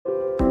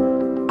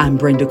I'm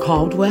Brenda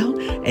Caldwell,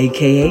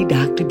 aka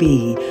Dr.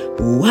 B.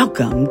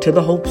 Welcome to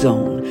the Hope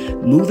Zone,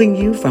 moving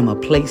you from a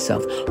place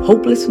of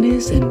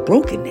hopelessness and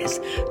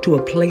brokenness to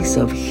a place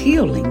of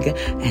healing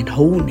and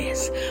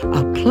wholeness,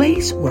 a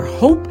place where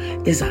hope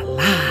is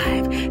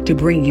alive to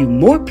bring you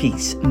more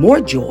peace,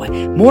 more joy,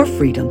 more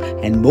freedom,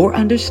 and more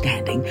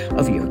understanding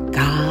of your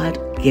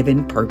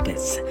God-given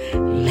purpose.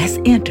 Let's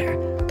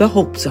enter the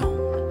Hope Zone.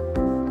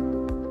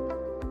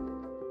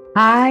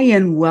 Hi,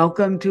 and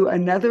welcome to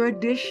another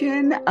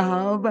edition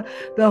of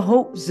the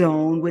Hope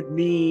Zone with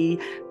me,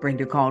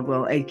 Brenda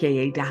Caldwell,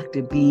 aka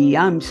Dr. B.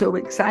 I'm so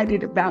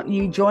excited about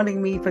you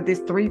joining me for this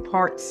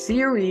three-part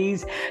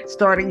series,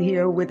 starting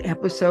here with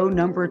episode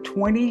number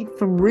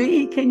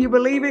 23. Can you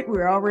believe it?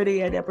 We're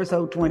already at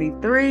episode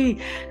 23,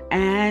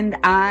 and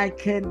I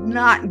could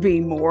not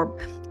be more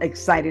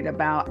excited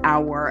about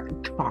our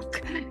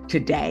talk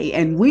today.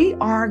 And we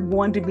are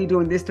going to be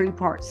doing this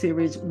three-part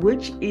series,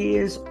 which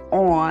is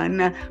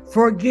on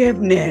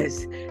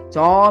forgiveness. It's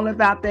all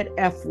about that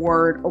F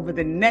word over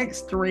the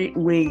next 3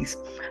 weeks,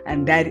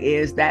 and that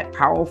is that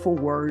powerful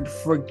word,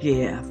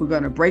 forgive. We're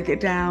going to break it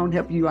down,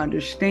 help you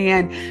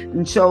understand.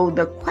 And so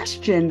the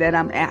question that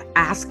I'm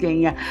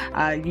asking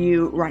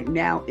you right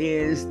now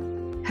is,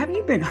 have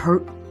you been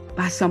hurt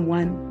by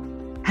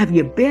someone? Have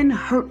you been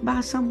hurt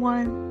by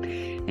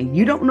someone? And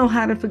you don't know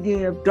how to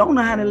forgive, don't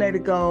know how to let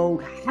it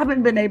go,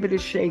 haven't been able to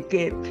shake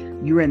it,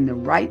 you're in the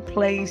right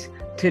place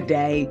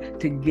today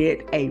to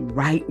get a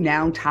right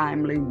now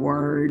timely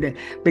word,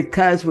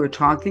 because we're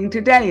talking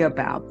today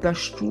about the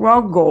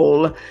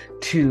struggle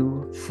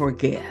to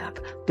forgive.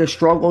 The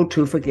struggle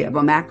to forgive.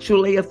 I'm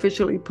actually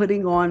officially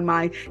putting on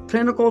my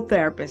clinical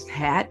therapist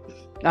hat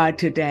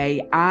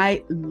today.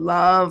 I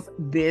love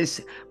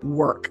this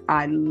work.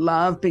 I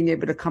love being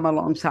able to come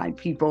alongside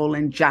people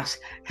and just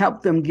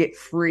help them get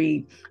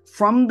free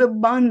from the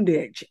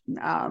bondage,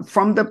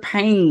 from the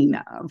pain,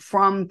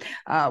 from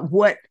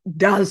what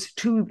does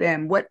to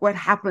them, what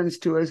happens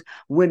to us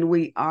when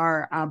we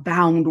are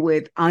bound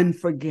with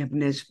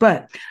unforgiveness.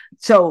 But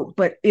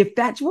if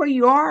that's where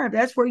you are, if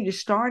that's where you're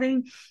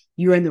starting,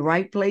 you're in the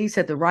right place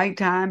at the right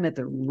time,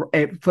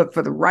 for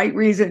the right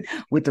reason,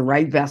 with the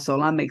right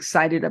vessel. I'm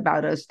excited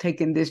about us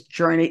taking this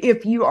journey.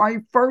 If you are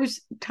a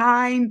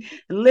first-time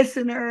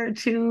listener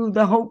to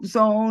the Hope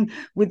Zone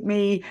with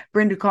me,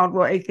 Brenda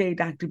Caldwell, aka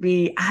Dr.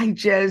 B, I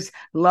just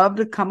love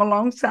to come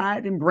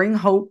alongside and bring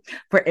hope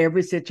for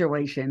every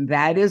situation.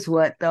 That is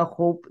what the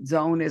Hope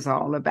Zone is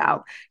all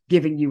about,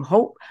 giving you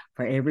hope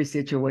for every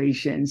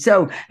situation.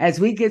 So as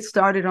we get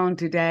started on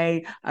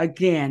today,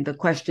 again, the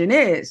question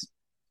is,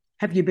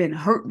 have you been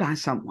hurt by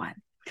someone?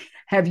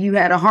 Have you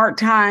had a hard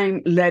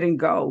time letting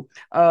go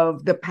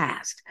of the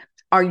past?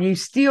 Are you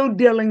still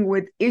dealing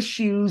with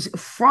issues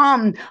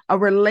from a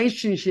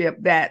relationship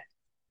that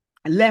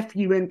left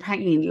you in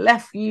pain,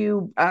 left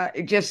you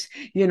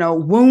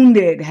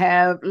wounded,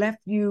 have left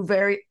you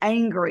very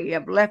angry,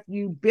 have left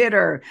you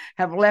bitter,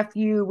 have left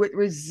you with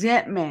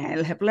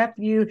resentment, have left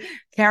you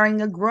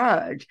carrying a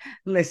grudge?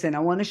 Listen, I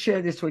want to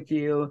share this with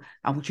you.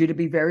 I want you to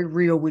be very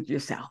real with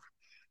yourself.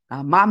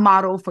 My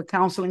motto for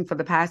counseling for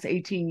the past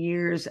 18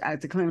 years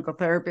as a clinical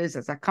therapist,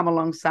 as I come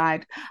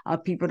alongside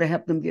people to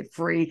help them get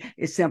free,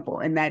 is simple.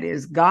 And that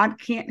is, God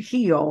can't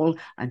heal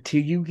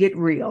until you get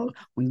real.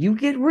 When you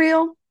get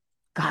real,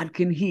 God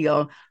can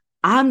heal.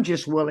 I'm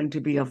just willing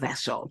to be a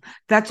vessel.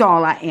 That's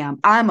all I am.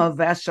 I'm a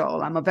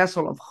vessel. I'm a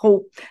vessel of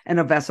hope and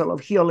a vessel of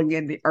healing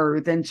in the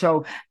earth. And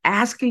so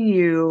asking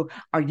you,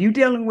 are you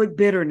dealing with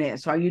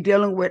bitterness? Are you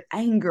dealing with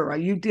anger? Are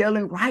you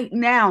dealing right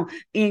now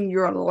in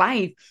your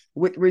life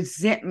with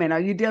resentment?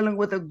 Are you dealing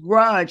with a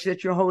grudge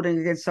that you're holding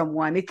against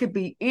someone? It could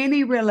be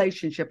any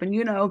relationship. And,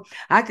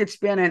 I could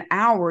spend an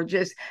hour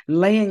just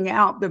laying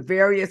out the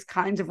various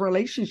kinds of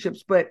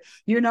relationships. But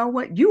you know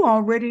what? You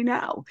already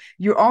know.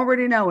 You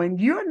already know. And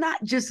you're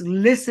not just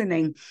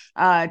listening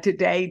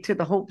today to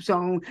the Hope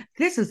Zone.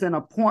 This is an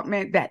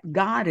appointment that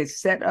God has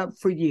set up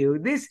for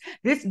you.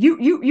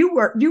 You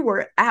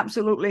were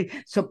absolutely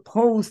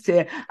supposed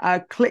to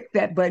click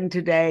that button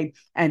today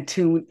and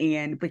tune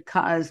in,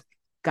 because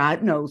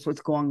God knows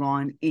what's going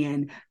on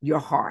in your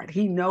heart.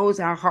 He knows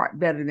our heart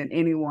better than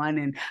anyone.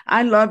 And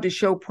I love to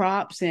show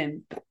props,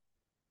 and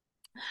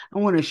I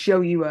want to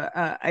show you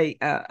I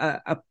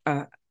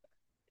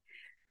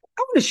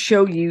want to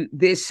show you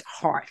this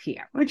heart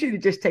here. I want you to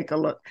just take a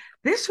look.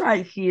 This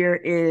right here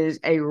is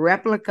a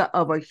replica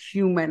of a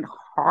human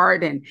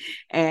heart.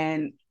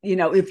 And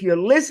if you're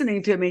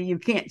listening to me, you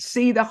can't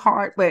see the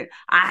heart, but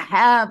I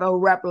have a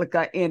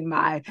replica in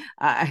my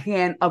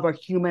hand of a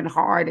human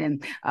heart.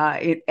 And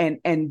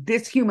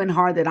this human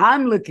heart that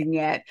I'm looking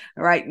at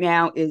right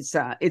now is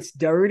it's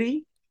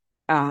dirty.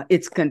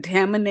 It's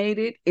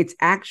contaminated. It's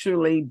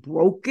actually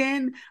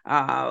broken.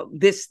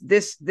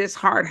 This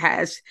heart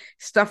has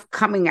stuff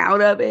coming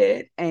out of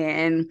it,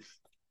 and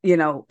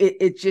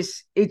it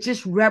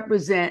just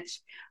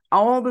represents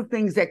all the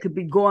things that could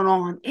be going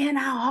on in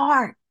our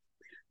heart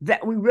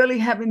that we really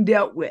haven't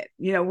dealt with.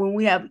 When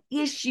we have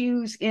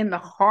issues in the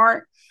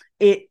heart,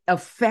 it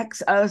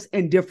affects us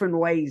in different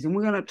ways. And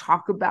we're going to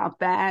talk about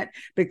that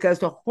because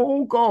the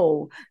whole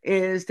goal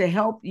is to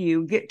help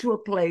you get to a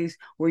place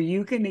where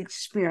you can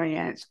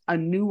experience a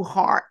new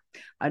heart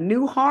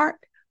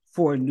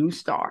for a new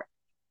start,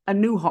 a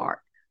new heart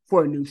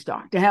for a new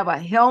start, to have a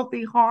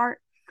healthy heart,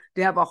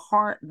 to have a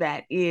heart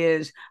that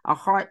is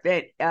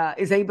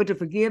able to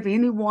forgive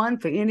anyone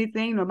for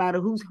anything, no matter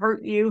who's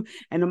hurt you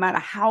and no matter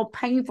how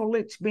painful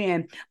it's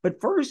been.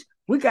 But first,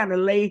 we got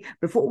to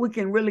before we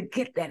can really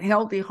get that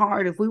healthy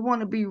heart, if we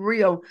want to be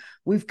real,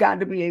 we've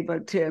got to be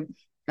able to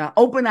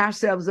open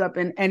ourselves up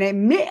and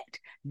admit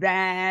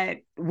that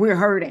we're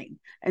hurting.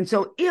 And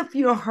so if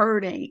you're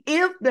hurting,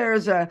 if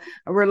there's a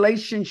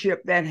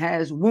relationship that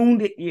has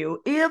wounded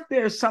you, if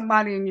there's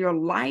somebody in your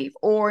life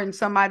or in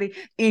somebody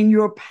in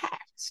your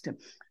past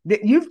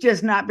that you've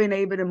just not been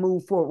able to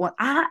move forward, well,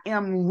 I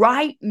am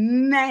right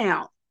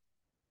now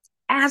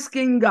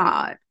asking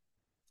God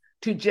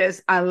to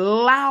just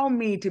allow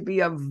me to be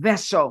a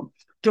vessel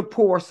to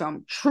pour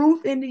some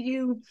truth into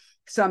you,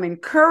 some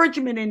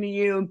encouragement into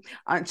you,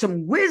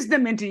 some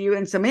wisdom into you,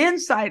 and some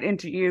insight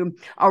into you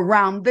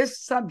around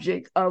this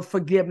subject of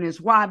forgiveness.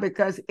 Why?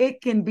 Because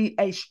it can be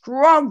a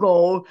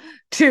struggle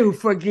to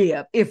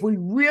forgive. If we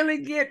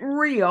really get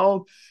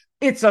real,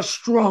 it's a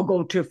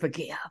struggle to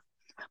forgive.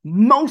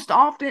 Most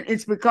often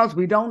it's because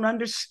we don't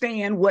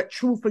understand what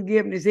true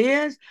forgiveness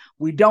is.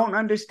 We don't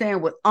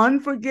understand what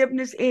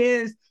unforgiveness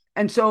is.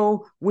 And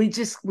so we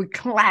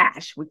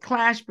clash. We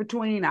clash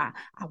between I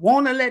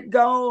want to let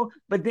go,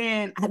 but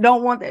then I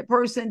don't want that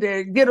person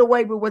to get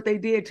away with what they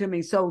did to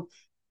me. So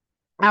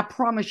I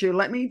promise you,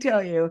 let me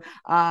tell you,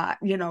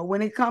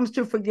 when it comes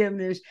to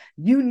forgiveness,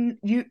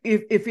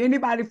 if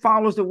anybody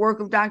follows the work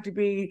of Dr.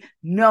 B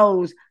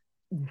knows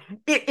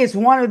it is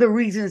one of the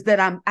reasons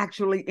that I'm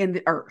actually in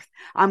the earth.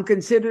 I'm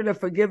considered a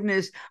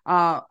forgiveness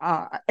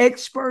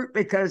expert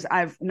because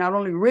I've not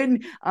only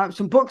written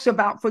some books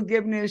about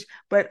forgiveness,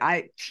 but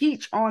I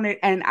teach on it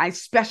and I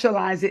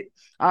specialize it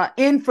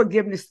in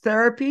forgiveness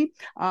therapy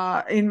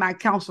in my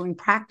counseling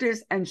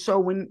practice. And so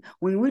when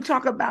we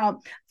talk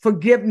about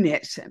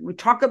forgiveness and we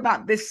talk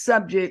about this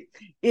subject,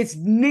 it's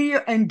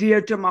near and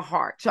dear to my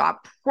heart. So I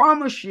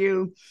promise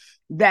you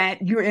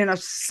that you're in a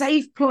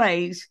safe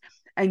place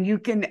and you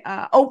can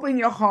open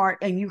your heart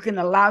and you can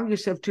allow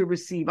yourself to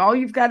receive. All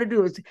you've got to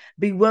do is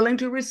be willing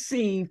to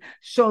receive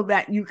so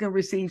that you can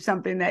receive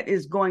something that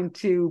is going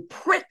to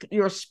prick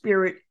your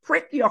spirit,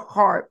 prick your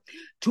heart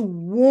to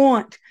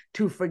want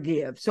to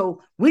forgive.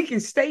 So we can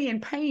stay in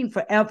pain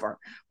forever.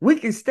 We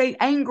can stay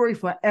angry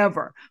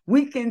forever.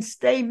 We can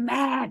stay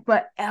mad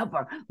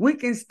forever. We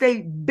can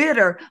stay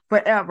bitter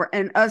forever.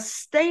 And us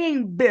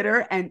staying bitter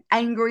and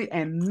angry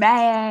and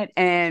mad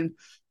and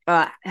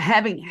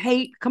having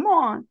hate, come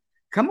on,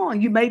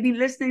 you may be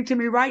listening to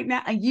me right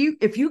now. And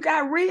if you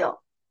got real,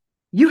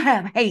 you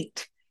have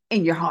hate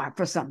in your heart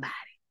for somebody.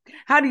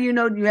 How do you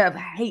know you have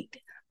hate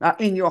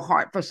in your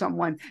heart for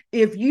someone?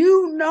 If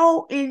you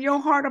know in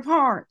your heart of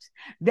hearts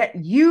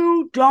that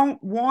you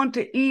don't want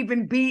to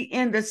even be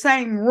in the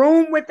same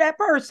room with that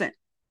person,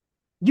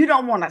 you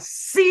don't want to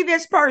see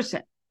this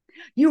person,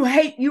 you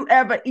hate you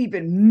ever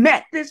even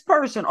met this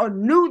person or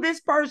knew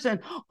this person,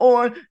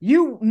 or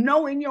you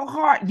know in your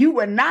heart you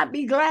would not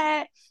be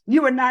glad,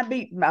 you would not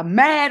be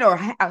mad or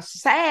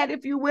sad,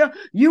 if you will.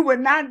 You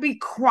would not be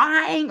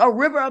crying a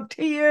river of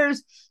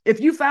tears if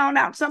you found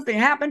out something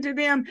happened to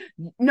them.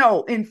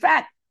 No, in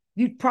fact,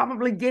 you'd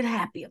probably get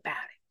happy about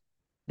it.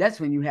 That's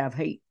when you have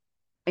hate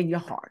in your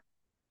heart.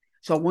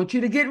 So I want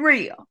you to get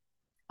real.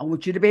 I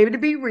want you to be able to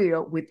be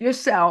real with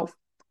yourself.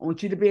 I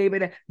want you to be able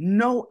to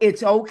know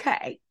it's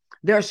okay.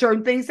 There are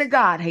certain things that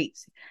God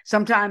hates.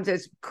 Sometimes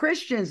as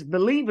Christians,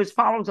 believers,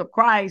 followers of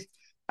Christ,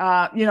 we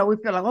feel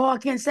like, I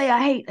can't say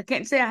I hate. I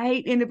can't say I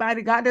hate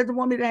anybody. God doesn't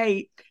want me to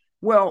hate.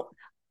 Well,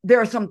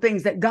 there are some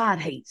things that God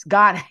hates.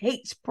 God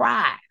hates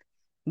pride.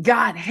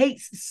 God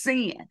hates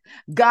sin.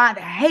 God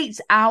hates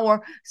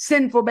our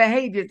sinful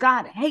behavior.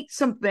 God hates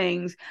some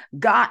things.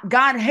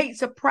 God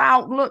hates a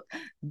proud look.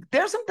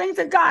 There's some things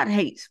that God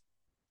hates.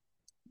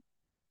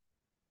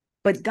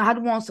 But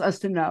God wants us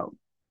to know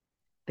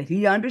that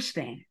He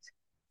understands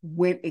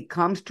when it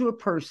comes to a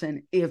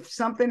person, if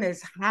something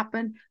has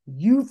happened,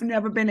 you've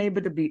never been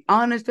able to be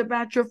honest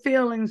about your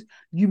feelings,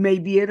 you may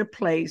be at a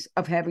place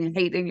of having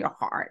hate in your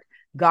heart.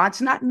 God's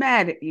not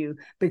mad at you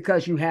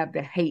because you have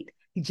the hate.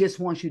 He just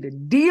wants you to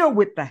deal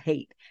with the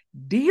hate,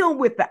 deal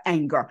with the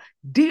anger,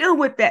 deal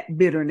with that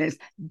bitterness,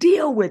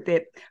 deal with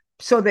it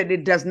so that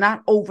it does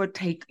not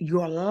overtake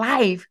your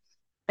life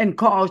and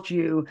cause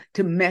you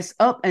to mess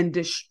up and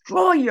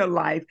destroy your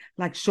life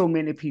like so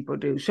many people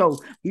do. So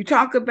you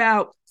talk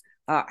about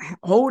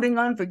holding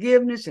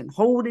unforgiveness and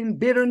holding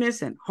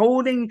bitterness and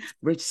holding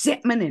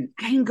resentment and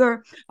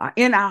anger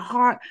in our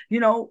heart.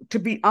 To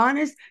be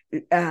honest,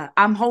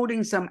 I'm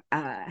holding some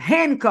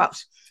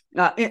handcuffs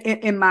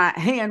in my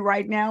hand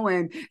right now,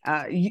 and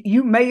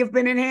you may have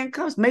been in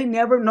handcuffs, may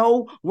never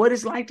know what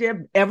it's like to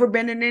have ever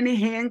been in any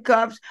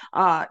handcuffs.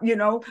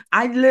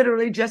 I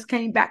literally just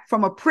came back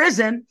from a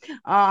prison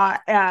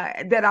that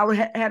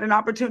I had an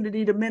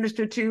opportunity to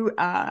minister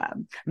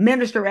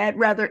at,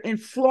 rather, in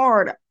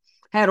Florida.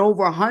 Had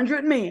over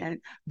 100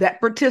 men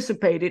that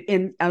participated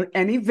in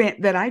an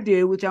event that I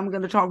did, which I'm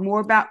going to talk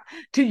more about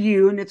to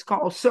you. And it's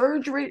called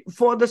Surgery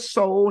for the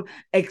Soul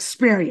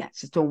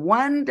Experience. It's a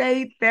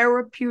one-day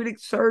therapeutic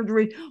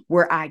surgery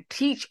where I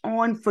teach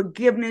on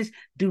forgiveness,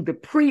 do the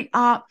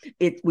pre-op.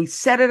 We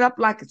set it up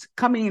like it's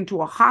coming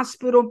into a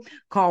hospital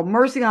called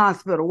Mercy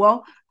Hospital.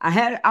 Well, I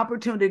had an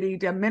opportunity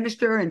to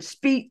minister and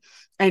speak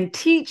and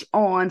teach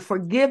on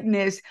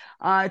forgiveness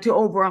to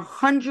over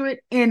 100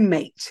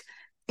 inmates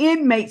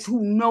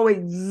who know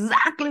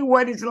exactly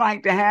what it's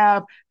like to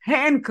have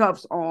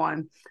handcuffs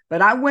on.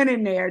 But I went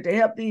in there to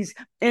help these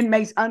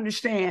inmates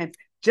understand,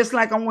 just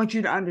like I want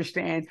you to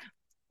understand.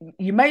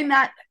 You may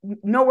not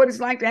know what it's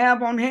like to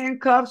have on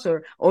handcuffs,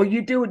 or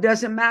you do, it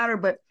doesn't matter.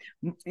 But,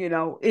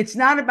 it's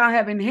not about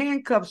having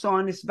handcuffs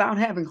on. It's about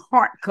having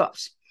heart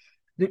cuffs.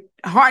 The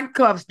heart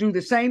cuffs do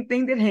the same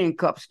thing that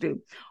handcuffs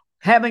do.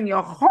 Having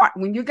your heart,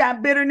 when you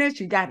got bitterness,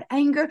 you got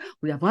anger,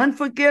 we have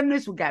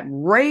unforgiveness, we got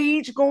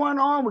rage going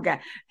on, we got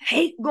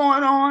hate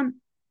going on,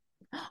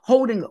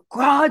 holding a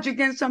grudge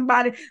against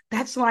somebody.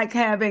 That's like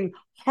having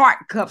heart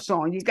cuffs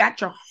on. You got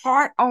your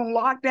heart on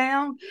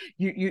lockdown.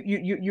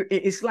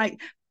 It's like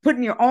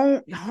putting your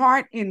own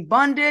heart in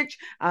bondage.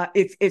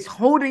 It's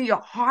holding your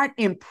heart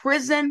in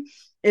prison.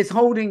 It's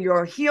holding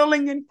your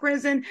healing in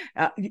prison.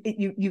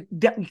 You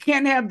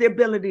can't have the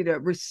ability to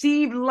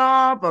receive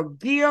love or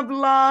give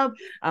love.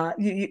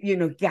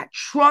 Got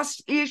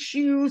trust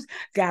issues,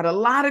 got a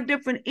lot of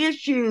different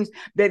issues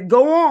that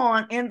go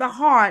on in the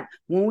heart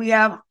when we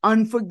have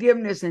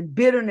unforgiveness and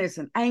bitterness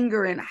and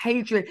anger and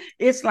hatred.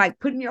 It's like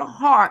putting your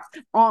heart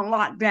on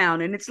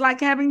lockdown, and it's like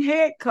having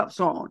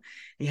handcuffs on.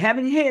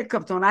 Having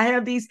handcuffs on. I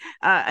have these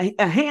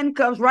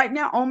handcuffs right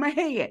now on my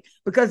head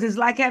because it's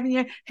like having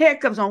your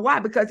handcuffs on. Why?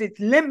 Because it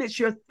limits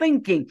your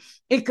thinking.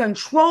 It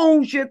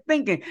controls your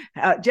thinking.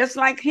 Just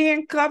like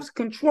handcuffs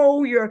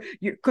control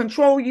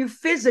control you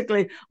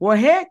physically, well,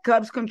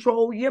 handcuffs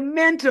control you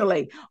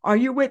mentally. Are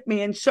you with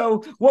me? And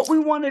so what we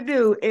want to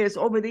do is,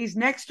 over these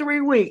next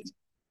 3 weeks,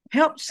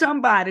 help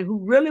somebody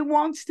who really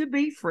wants to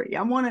be free.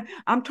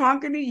 I'm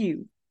talking to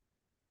you.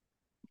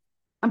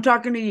 I'm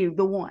talking to you,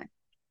 the one.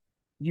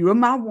 You are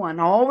my one.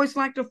 I always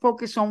like to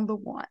focus on the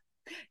one.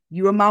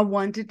 You are my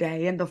one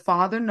today, and the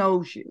Father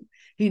knows you.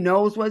 He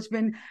knows what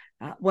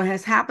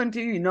has happened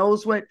to you. He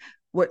knows what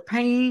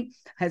pain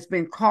has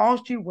been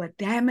caused you, what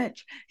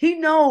damage. He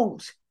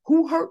knows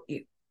who hurt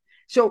you.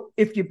 So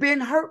if you've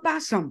been hurt by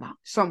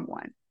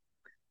someone,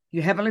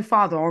 your Heavenly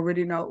Father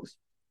already knows.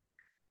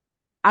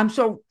 I'm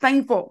so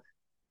thankful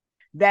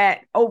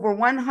that over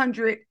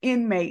 100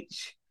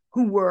 inmates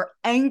who were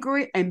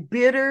angry and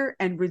bitter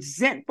and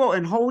resentful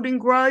and holding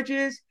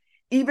grudges,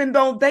 even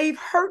though they've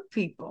hurt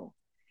people,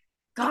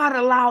 God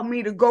allowed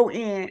me to go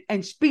in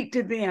and speak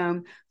to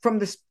them from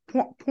the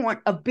point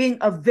of being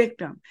a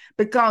victim,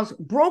 because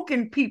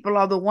broken people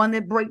are the one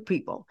that break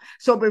people.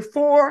 So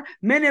before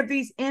many of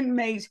these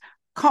inmates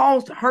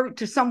caused hurt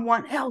to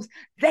someone else,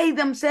 they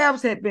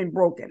themselves had been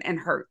broken and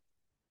hurt.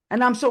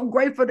 And I'm so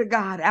grateful to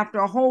God, after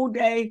a whole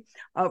day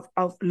of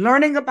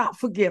learning about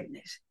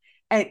forgiveness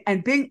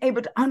and being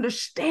able to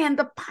understand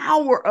the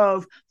power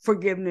of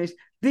forgiveness.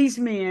 These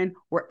men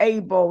were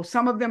able,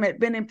 some of them had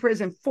been in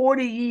prison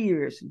 40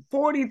 years,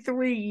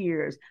 43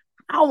 years,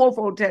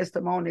 powerful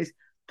testimonies,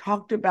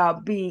 talked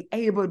about being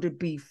able to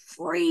be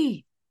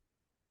free.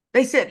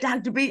 They said,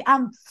 Dr. B,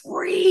 I'm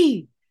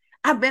free.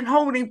 I've been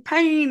holding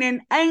pain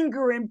and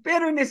anger and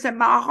bitterness in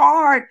my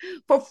heart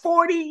for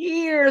 40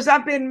 years.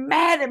 I've been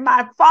mad at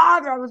my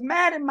father. I was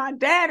mad at my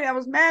daddy. I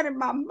was mad at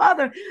my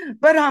mother,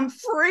 but I'm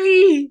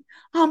free.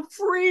 I'm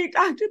free,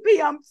 Dr. B,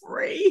 I'm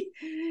free.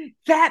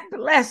 That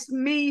blessed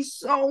me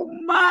so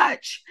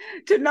much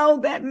to know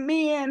that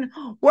men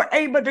were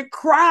able to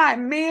cry,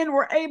 men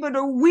were able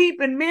to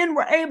weep, and men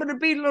were able to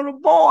be little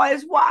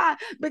boys. Why?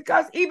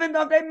 Because even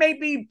though they may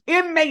be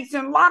inmates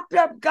and locked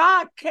up,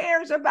 God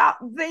cares about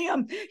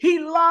them. He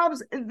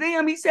loves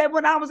them. He said,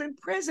 when I was in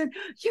prison,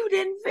 you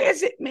didn't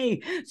visit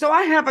me. So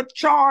I have a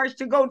charge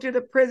to go to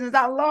the prisons.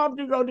 I love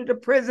to go to the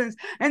prisons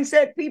and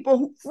set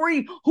people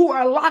free who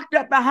are locked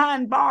up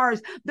behind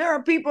bars. There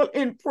are people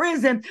in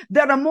prison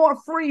that are more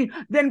free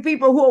than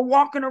people who are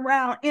walking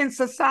around in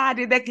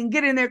society that can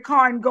get in their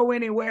car and go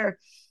anywhere,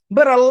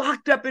 but are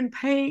locked up in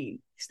pain.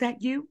 Is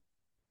that you?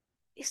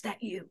 Is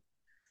that you?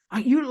 Are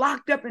you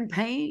locked up in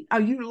pain?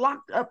 Are you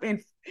locked up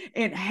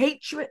in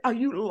hatred? Are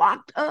you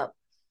locked up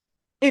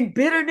in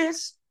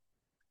bitterness?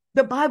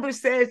 The Bible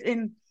says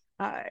in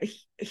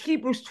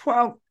Hebrews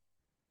 12:15,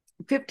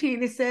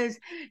 it says,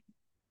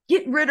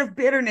 Get rid of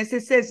bitterness.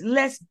 It says,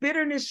 lest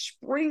bitterness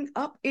spring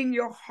up in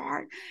your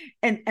heart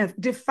and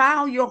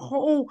defile your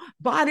whole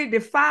body,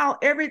 defile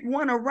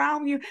everyone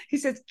around you. He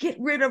says, get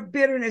rid of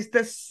bitterness,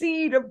 the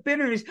seed of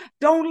bitterness.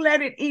 Don't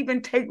let it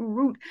even take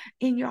root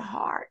in your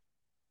heart.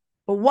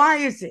 But why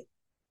is it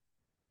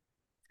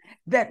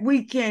that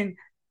we can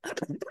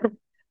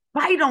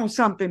bite on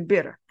something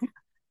bitter?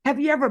 Have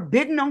you ever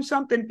bitten on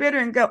something bitter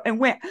and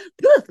went,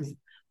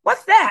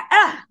 what's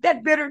that?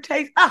 That bitter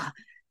taste.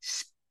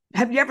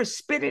 Have you ever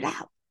spit it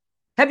out?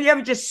 Have you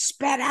ever just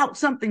spat out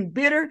something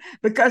bitter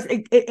because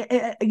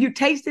you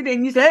tasted it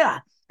and you say,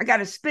 I got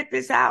to spit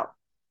this out?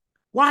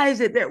 Why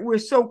is it that we're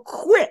so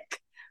quick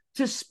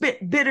to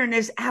spit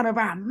bitterness out of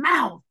our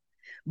mouth,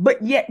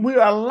 but yet we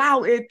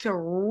allow it to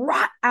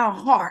rot our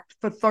heart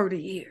for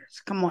 30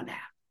 years? Come on now.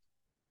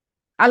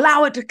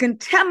 Allow it to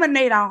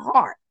contaminate our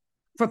heart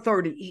for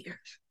 30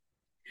 years.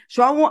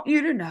 So I want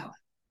you to know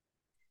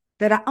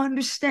that I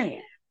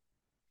understand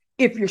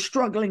if you're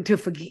struggling to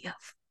forgive.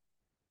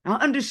 I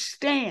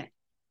understand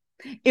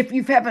if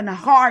you're having a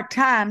hard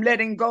time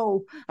letting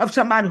go of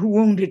somebody who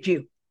wounded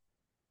you.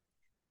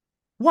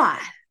 Why?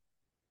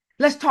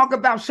 Let's talk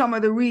about some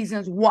of the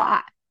reasons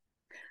why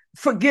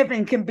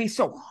forgiving can be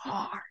so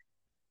hard.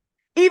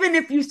 Even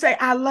if you say,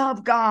 I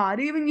love God,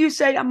 even you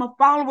say, I'm a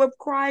follower of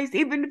Christ,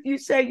 even if you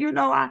say,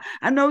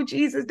 I know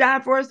Jesus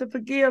died for us to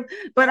forgive,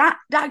 but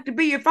Dr.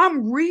 B, if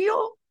I'm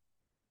real,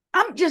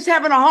 I'm just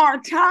having a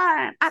hard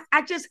time.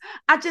 I just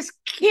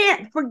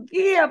can't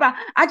forgive.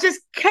 I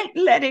just can't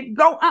let it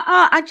go.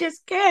 I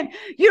just can't.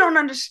 You don't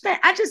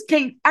understand. I just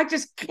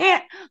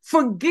can't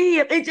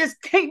forgive. It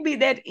just can't be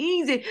that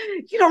easy.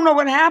 You don't know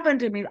what happened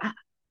to me.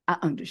 I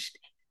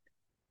understand.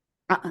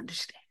 I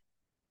understand.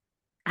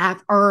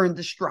 I've earned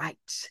the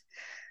stripes.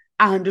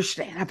 I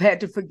understand. I've had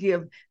to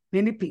forgive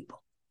many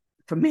people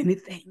for many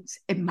things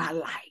in my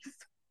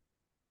life.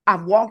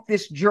 I've walked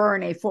this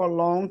journey for a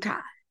long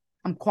time.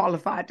 I'm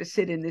qualified to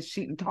sit in this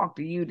seat and talk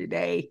to you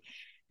today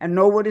and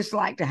know what it's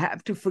like to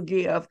have to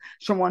forgive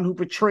someone who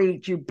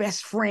betrayed you,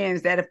 best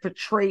friends that have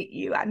betrayed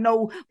you. I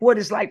know what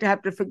it's like to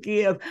have to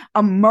forgive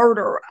a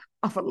murderer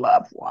of a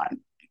loved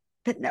one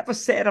that never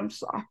said, I'm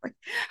sorry.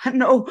 I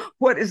know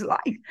what it's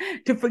like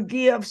to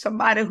forgive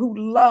somebody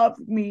who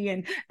loved me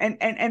and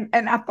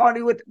I thought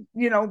he would,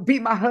 be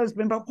my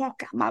husband, but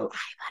walk out my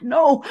life. I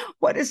know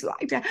what it's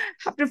like to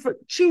have to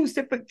choose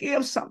to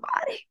forgive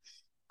somebody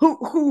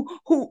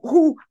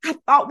who I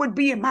thought would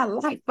be in my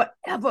life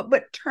forever,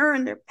 but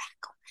turn their back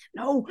on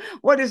me. I know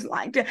what it's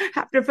like to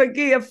have to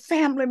forgive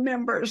family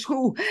members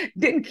who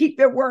didn't keep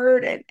their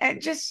word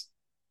and just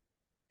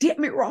did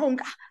me wrong.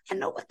 I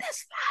know what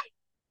that's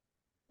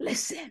like.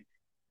 Listen,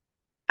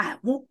 I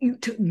want you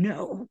to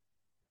know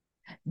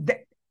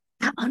that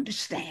I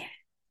understand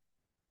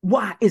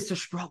why it's a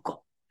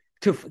struggle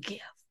to forgive.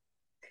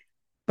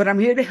 But I'm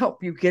here to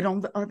help you get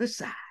on the other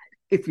side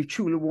if you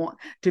truly want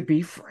to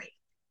be free.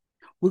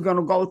 We're going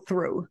to go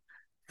through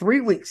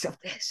 3 weeks of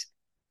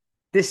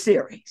this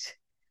series,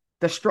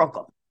 the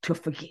struggle to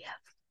forgive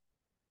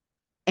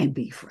and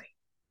be free.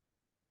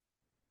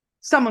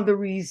 Some of the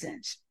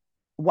reasons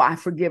why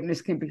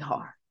forgiveness can be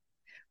hard.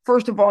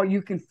 First of all,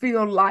 you can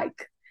feel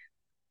like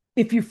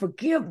if you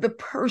forgive the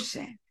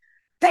person,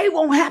 they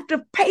won't have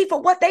to pay for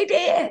what they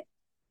did,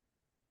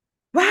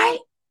 right?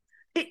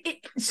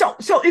 So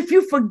if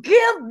you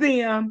forgive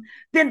them,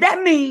 then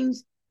that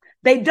means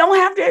they don't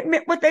have to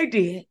admit what they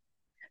did.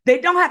 They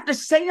don't have to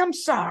say, I'm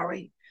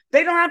sorry.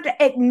 They don't have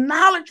to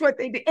acknowledge what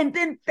they did. And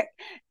then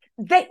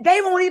they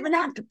won't even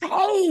have to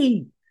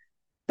pay.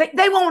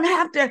 They won't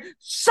have to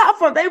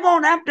suffer. They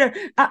won't have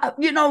to,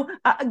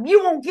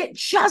 you won't get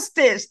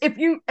justice if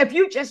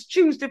you just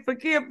choose to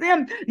forgive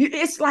them.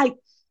 It's like,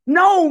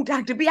 no,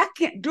 Dr. B, I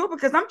can't do it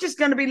because I'm just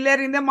going to be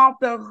letting them off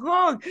the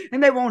hook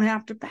and they won't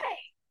have to pay.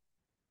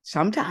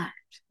 Sometimes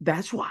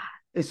that's why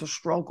it's a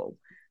struggle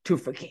to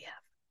forgive.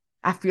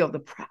 I feel the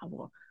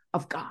power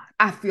of God.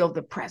 I feel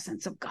the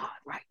presence of God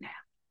right now.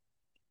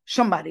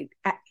 Somebody,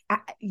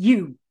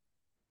 you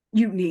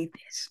need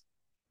this.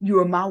 You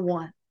are my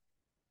one.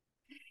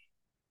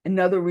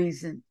 Another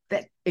reason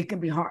that it can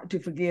be hard to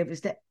forgive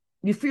is that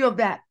you feel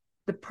that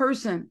the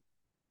person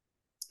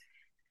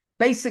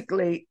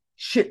basically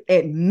should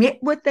admit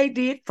what they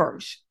did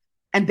first,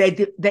 and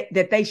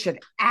that they should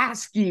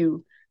ask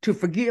you to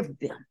forgive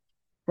them,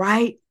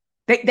 right?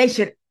 They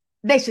should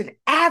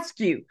ask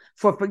you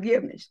for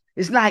forgiveness.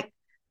 It's like,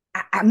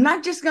 I'm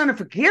not just going to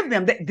forgive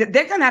them. They're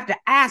going to have to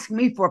ask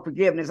me for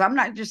forgiveness. I'm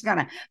not just going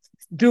to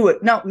do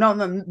it. No.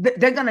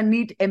 They're going to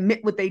need to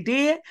admit what they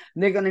did.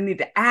 They're going to need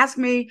to ask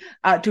me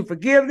to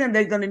forgive them.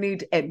 They're going to need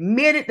to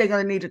admit it. They're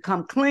going to need to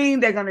come clean.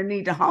 They're going to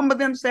need to humble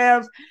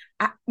themselves.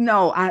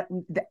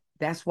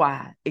 That's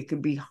why it can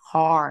be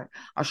hard,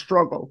 a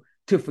struggle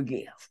to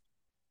forgive.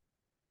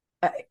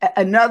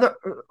 Another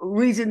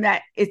reason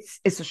that it's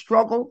a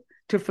struggle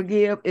to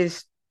forgive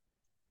is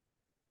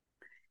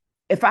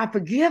if I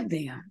forgive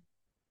them,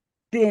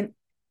 then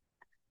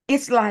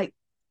it's like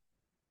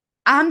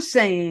I'm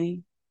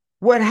saying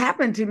what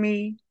happened to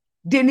me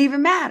didn't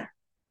even matter.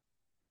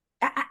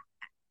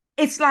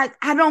 it's like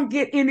I don't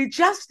get any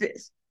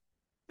justice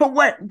for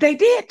what they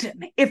did to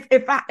me.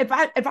 If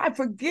I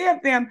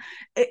forgive them,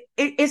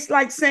 it's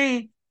like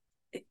saying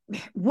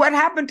what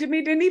happened to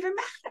me didn't even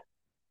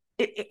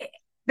matter.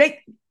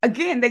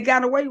 They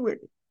got away with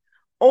it.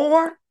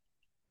 Or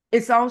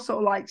it's also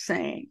like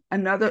saying,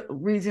 another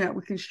reason that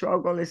we can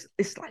struggle is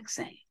it's like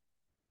saying,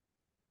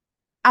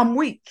 I'm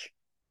weak.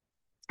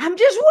 I'm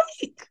just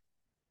weak.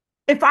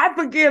 If I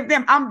forgive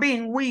them, I'm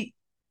being weak.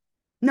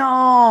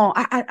 No,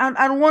 I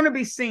don't want to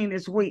be seen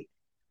as weak.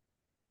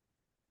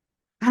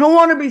 I don't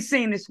want to be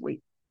seen as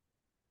weak.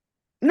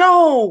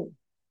 No,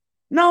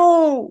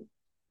 no,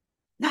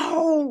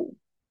 no.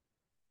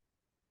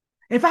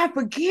 If I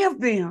forgive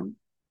them,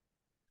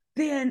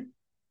 then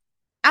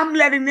I'm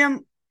letting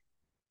them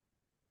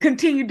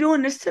continue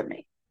doing this to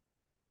me.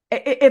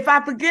 If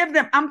I forgive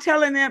them, I'm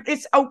telling them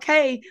it's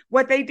okay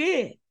what they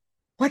did.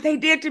 What they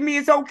did to me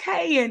is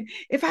okay. And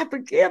if I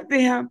forgive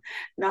them,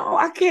 no,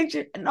 I can't.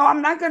 No,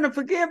 I'm not going to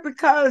forgive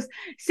because,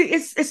 see,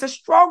 it's a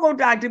struggle,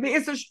 Dr. B.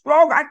 It's a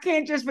struggle. I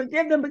can't just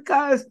forgive them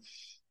because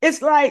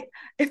it's like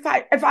if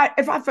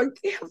I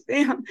forgive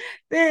them,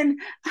 then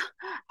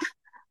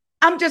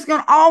I'm just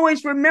going to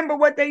always remember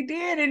what they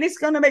did, and it's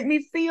going to make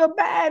me feel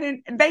bad.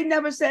 And they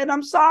never said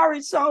I'm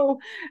sorry, so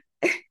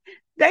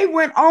they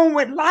went on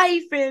with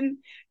life, and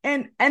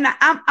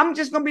I'm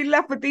just going to be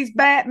left with these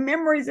bad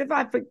memories if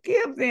I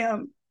forgive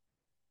them.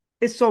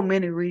 It's so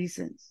many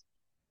reasons.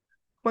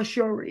 What's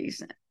your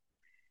reason?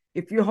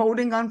 If you're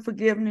holding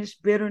unforgiveness,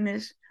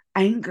 bitterness,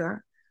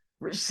 anger,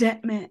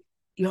 resentment,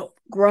 you have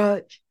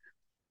grudge,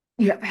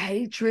 you have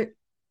hatred,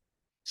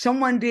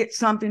 someone did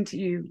something to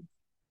you.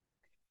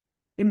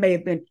 It may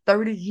have been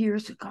 30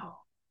 years ago,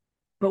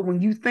 but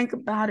when you think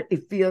about it,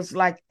 it feels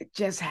like it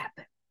just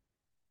happened.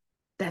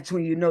 That's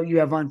when you know you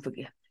have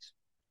unforgiveness.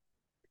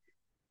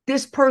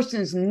 This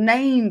person's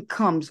name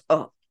comes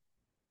up.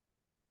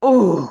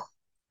 Oh,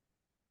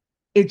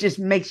 it just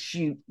makes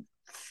you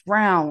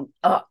frown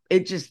up.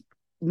 It just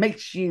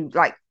makes you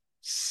like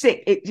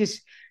sick.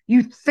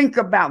 You think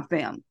about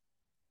them.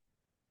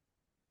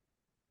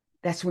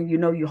 That's when you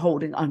know you're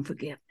holding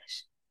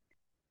unforgiveness.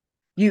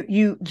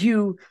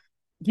 You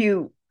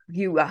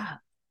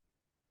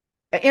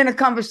in a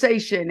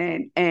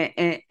conversation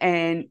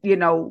and you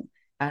know,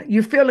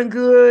 you're feeling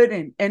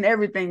good and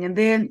everything, and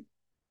then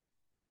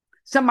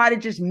somebody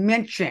just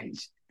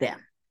mentions them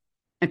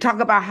and talk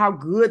about how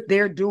good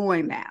they're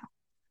doing now.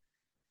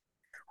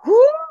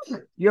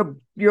 Whoo,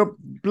 your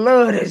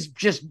blood is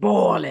just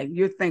boiling.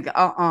 You're thinking,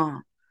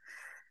 I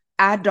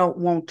don't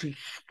want to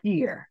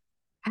hear.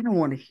 I don't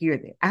want to hear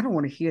that. I don't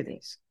want to hear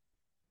this.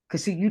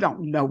 Because see, you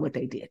don't know what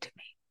they did to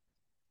me.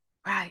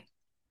 Right?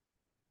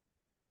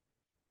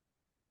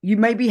 You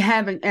may be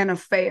having an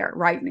affair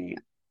right now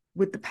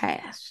with the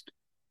past.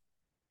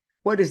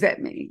 What does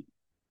that mean?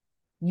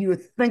 You're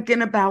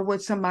thinking about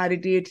what somebody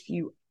did to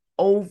you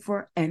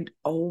over and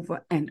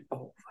over and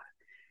over.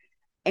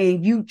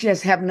 And you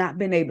just have not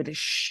been able to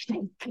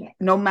shake it,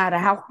 no matter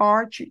how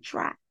hard you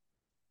try.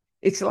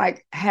 It's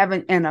like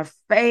having an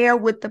affair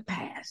with the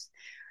past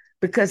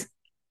because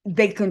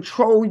they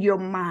control your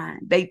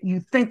mind.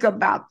 You think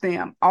about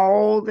them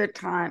all the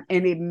time,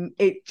 and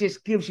it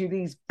just gives you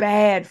these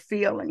bad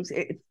feelings.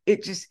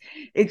 It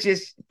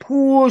just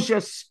pulls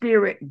your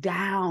spirit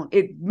down.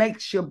 It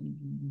makes your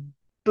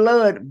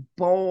blood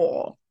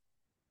boil.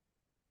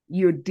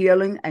 You're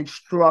dealing and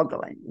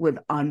struggling with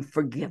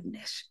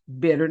unforgiveness,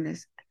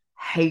 bitterness,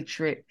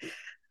 hatred,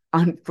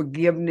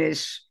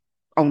 unforgiveness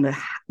on a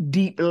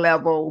deep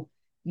level.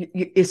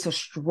 It's a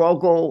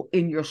struggle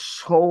in your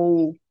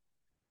soul.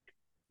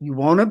 You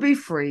want to be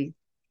free,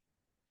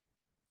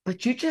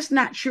 but you're just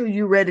not sure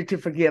you're ready to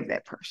forgive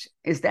that person.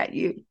 Is that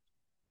you?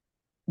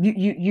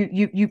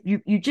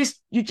 You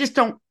just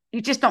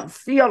don't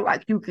feel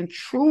like you can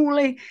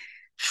truly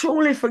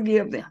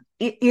forgive them.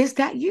 Is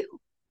that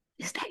you?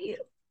 Is that you?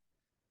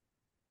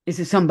 Is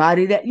it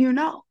somebody that you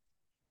know?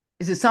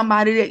 Is it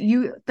somebody that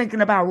you're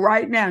thinking about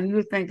right now and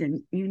you're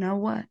thinking, you know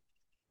what?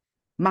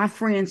 My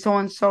friend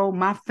so-and-so,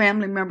 my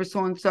family member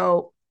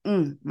so-and-so,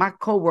 my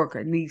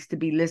coworker needs to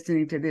be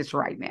listening to this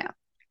right now.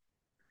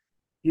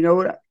 You know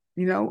what?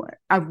 You know what?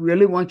 I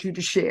really want you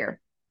to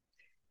share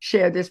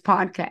this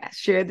podcast,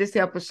 share this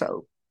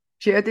episode,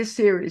 share this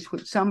series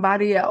with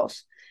somebody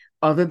else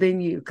other than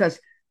you. Because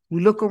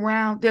we look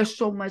around, there's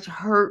so much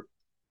hurt.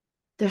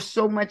 There's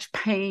so much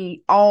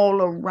pain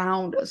all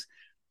around us.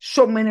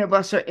 So many of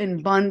us are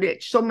in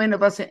bondage. So many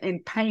of us are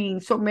in pain.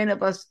 So many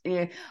of us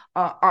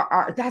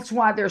are. That's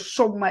why there's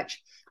so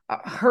much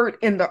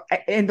hurt in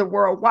the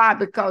world. Why?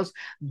 Because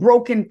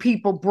broken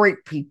people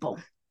break people.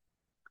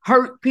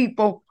 Hurt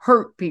people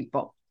hurt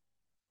people.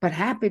 But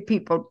happy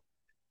people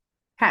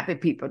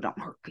don't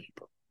hurt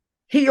people.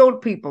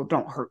 Healed people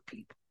don't hurt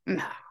people.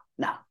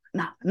 No.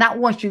 Not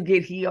once you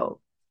get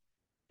healed.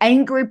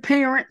 Angry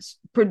parents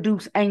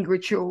produce angry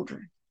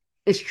children.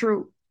 It's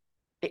true.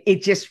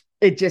 It just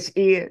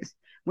is.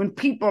 When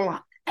people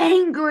are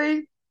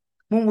angry,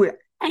 when we're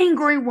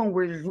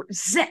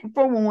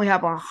resentful, when we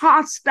have a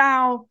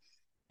hostile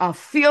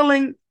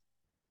feeling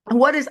And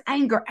what is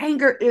anger?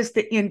 Anger is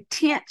the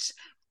intense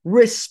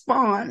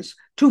response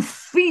to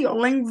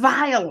feeling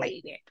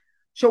violated.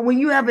 So when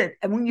you have it,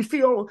 when you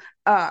feel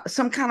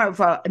some kind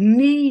of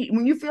need,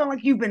 when you feel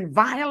like you've been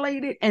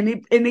violated, and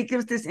it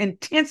gives this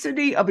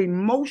intensity of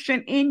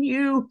emotion in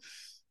you,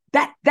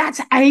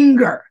 that's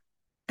anger.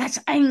 That's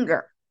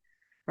anger,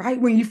 right?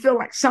 When you feel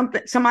like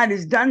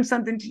somebody's done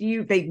something to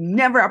you, they've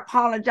never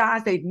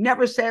apologized, they've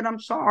never said I'm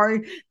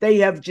sorry, they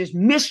have just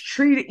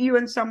mistreated you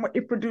in some way.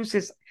 It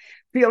produces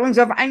feelings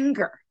of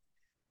anger.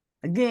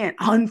 Again,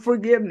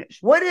 unforgiveness.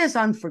 What is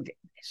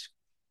unforgiveness?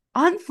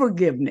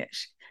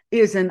 Unforgiveness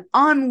is an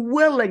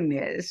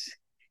unwillingness.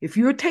 If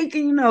you're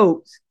taking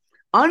notes,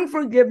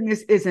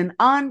 unforgiveness is an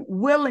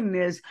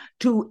unwillingness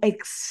to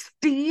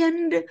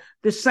extend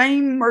the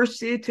same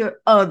mercy to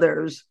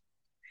others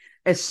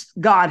as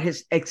God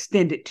has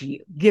extended to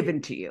you,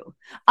 given to you.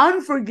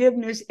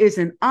 Unforgiveness is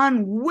an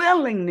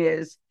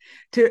unwillingness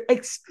to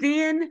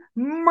extend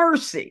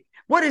mercy.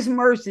 What is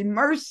mercy?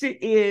 Mercy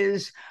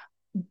is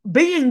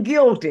being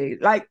guilty.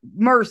 Like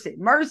mercy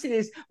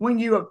is when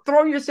you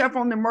throw yourself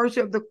on the mercy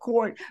of the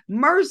court.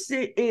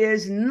 Mercy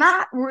is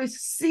not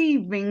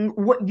receiving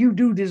what you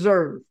do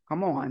deserve.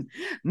 Come on.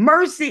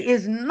 Mercy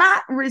is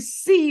not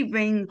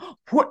receiving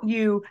what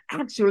you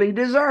actually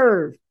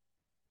deserve.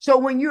 So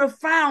when you're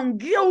found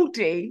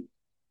guilty,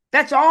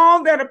 that's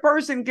all that a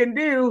person can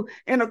do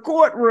in a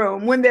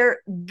courtroom. When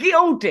they're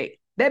guilty,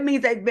 that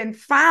means they've been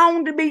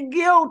found to be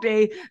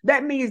guilty.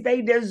 That means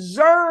they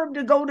deserve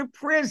to go to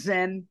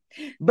prison.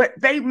 But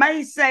they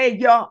may say,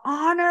 Your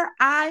Honor,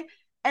 I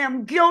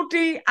am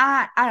guilty.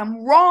 I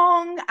am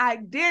wrong. I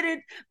did it,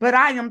 but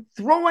I am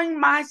throwing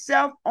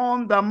myself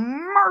on the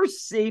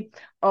mercy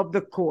of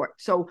the court.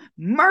 So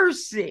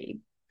mercy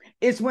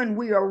is when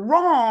we are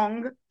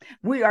wrong,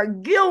 we are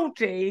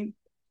guilty,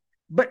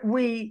 but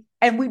we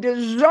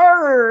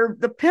deserve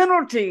the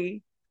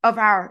penalty of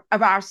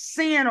our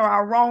sin or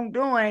our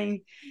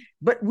wrongdoing,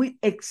 but we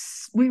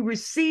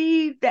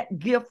receive that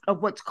gift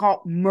of what's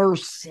called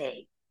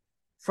mercy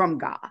from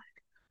God.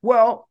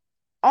 Well,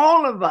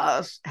 all of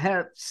us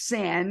have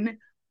sinned,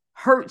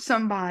 hurt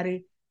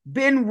somebody,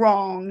 been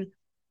wrong.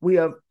 We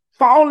have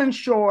fallen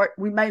short.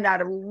 We may not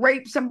have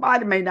raped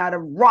somebody, may not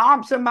have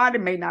robbed somebody,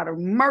 may not have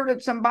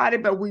murdered somebody,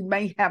 but we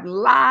may have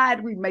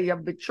lied, we may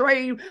have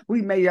betrayed,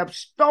 we may have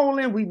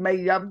stolen, we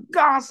may have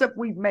gossiped,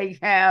 we may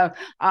have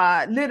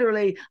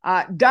literally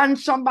done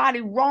somebody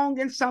wrong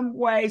in some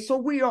way. So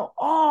we are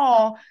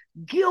all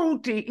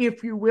guilty,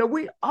 if you will.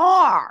 We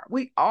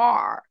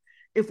are,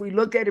 if we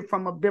look at it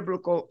from a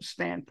biblical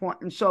standpoint.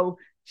 And so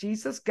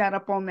Jesus got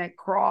up on that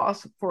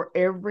cross for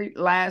every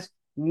last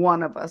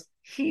one of us.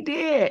 He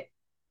did.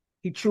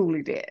 He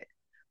truly did,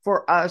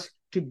 for us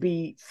to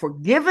be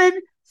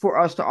forgiven, for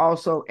us to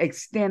also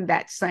extend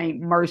that same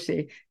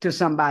mercy to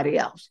somebody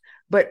else.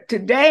 But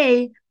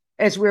today,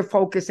 as we're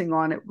focusing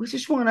on it, we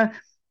just want to,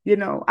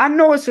 I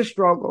know it's a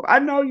struggle. I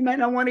know you may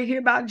not want to hear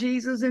about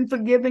Jesus and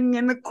forgiving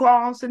and the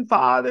cross and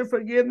Father,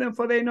 forgive them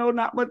for they know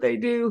not what they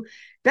do.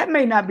 That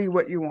may not be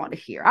what you want to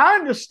hear. I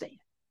understand,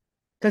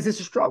 because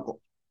it's a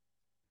struggle.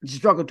 It's a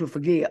struggle to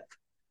forgive.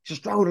 It's a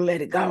struggle to let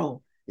it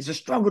go. It's a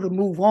struggle to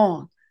move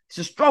on. It's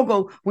a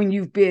struggle when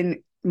you've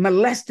been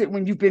molested,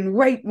 when you've been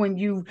raped, when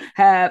you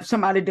have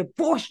somebody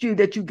divorced you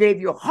that you gave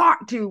your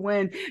heart to,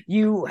 when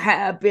you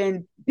have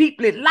been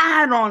deeply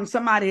lied on,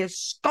 somebody has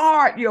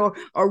scarred your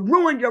or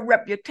ruined your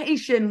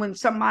reputation, when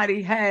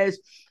somebody has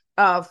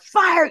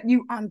fired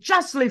you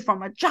unjustly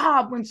from a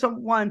job, when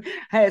someone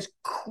has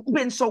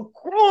been so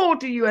cruel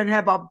to you and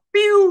have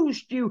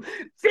abused you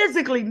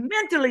physically,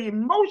 mentally,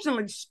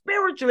 emotionally,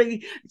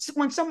 spiritually,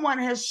 when someone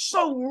has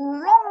so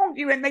wronged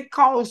you and they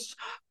cause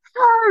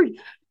hurt.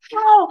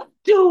 How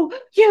do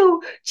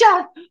you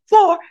just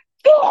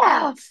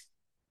forgive?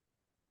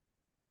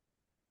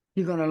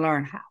 You're going to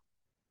learn how.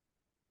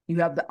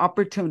 You have the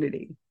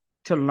opportunity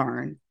to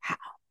learn how,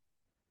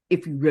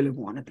 if you really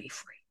want to be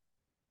free.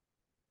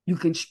 You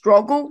can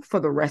struggle for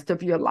the rest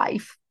of your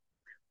life,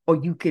 or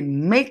you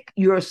can make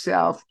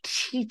yourself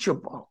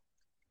teachable.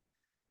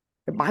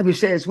 The Bible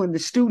says when the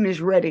student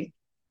is ready,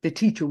 the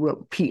teacher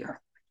will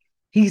appear.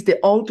 He's the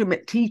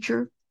ultimate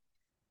teacher.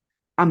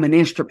 I'm an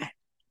instrument.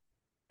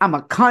 I'm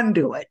a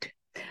conduit,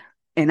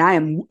 and I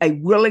am a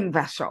willing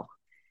vessel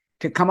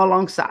to come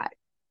alongside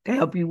to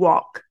help you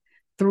walk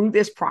through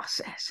this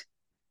process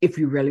if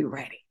you're really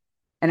ready.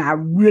 And I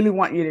really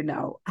want you to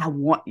know, I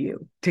want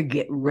you to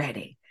get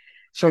ready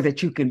so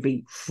that you can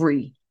be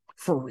free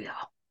for real.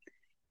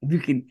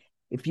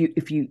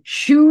 If you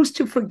choose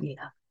to forgive,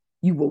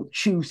 you will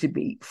choose to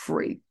be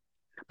free.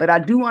 But I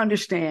do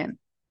understand.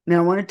 Now,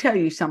 I want to tell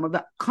you some of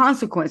the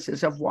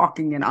consequences of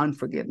walking in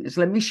unforgiveness.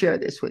 Let me share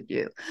this with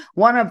you.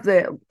 One of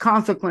the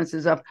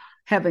consequences of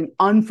having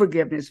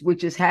unforgiveness,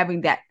 which is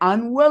having that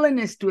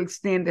unwillingness to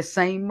extend the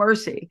same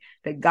mercy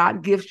that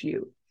God gives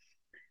you.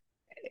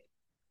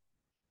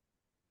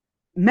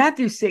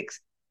 Matthew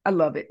 6, I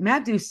love it.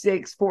 Matthew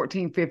 6,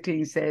 14,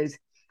 15 says,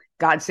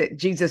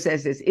 Jesus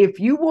says this, if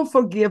you will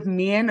forgive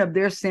men of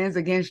their sins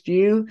against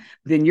you,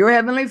 then your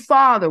heavenly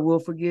Father will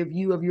forgive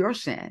you of your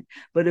sin.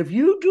 But if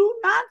you do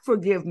not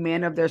forgive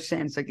men of their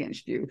sins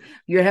against you,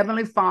 your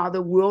heavenly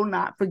Father will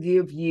not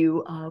forgive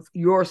you of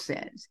your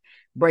sins.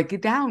 Break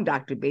it down,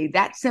 Dr. B.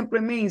 That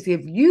simply means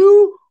if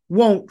you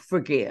won't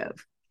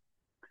forgive,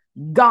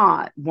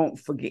 God won't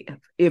forgive.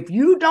 If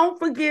you don't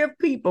forgive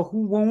people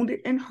who wounded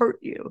and hurt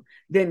you,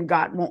 then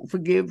God won't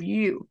forgive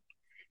you.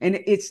 And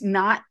it's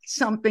not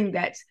something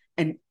that's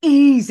an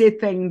easy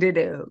thing to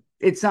do.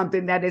 It's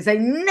something that is a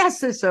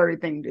necessary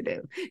thing to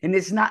do. And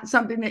it's not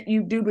something that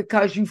you do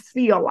because you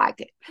feel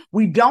like it.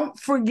 We don't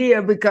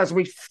forgive because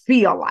we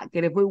feel like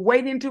it. If we're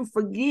waiting to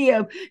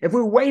forgive, if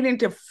we're waiting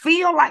to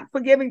feel like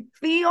forgiving,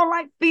 feel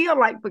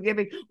like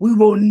forgiving, we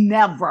will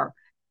never,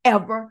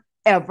 ever,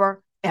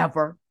 ever,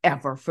 ever,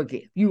 ever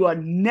forgive. You will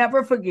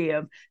never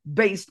forgive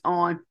based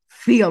on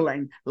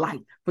feeling like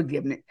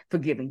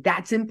forgiving.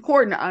 That's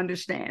important to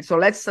understand. So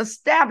let's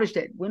establish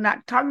that. We're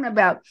not talking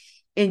about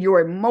in your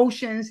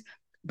emotions,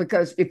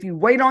 because if you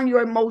wait on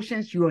your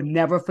emotions, you will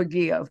never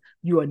forgive.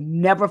 You will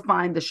never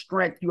find the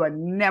strength.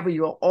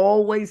 You'll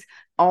always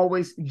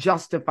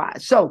justify.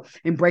 So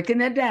in breaking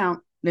that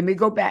down, let me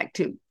go back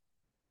to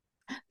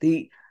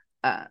the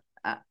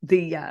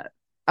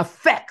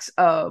effects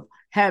of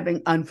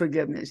having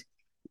unforgiveness.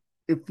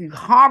 If you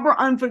harbor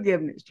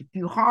unforgiveness, if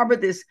you harbor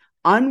this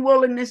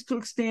unwillingness to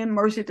extend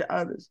mercy to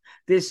others,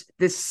 this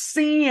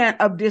sin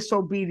of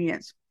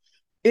disobedience,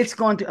 it's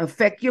going to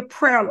affect your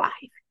prayer life.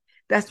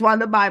 That's why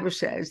the Bible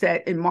says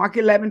that in Mark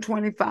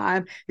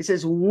 11:25, it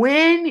says,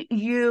 when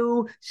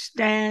you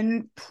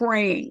stand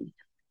praying,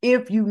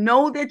 if you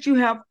know that you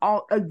have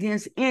aught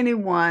against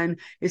anyone,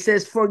 it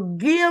says,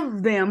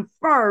 forgive them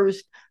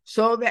first,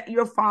 so that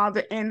your Father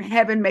in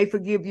heaven may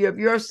forgive you of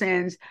your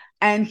sins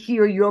and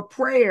hear your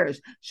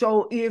prayers.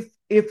 So if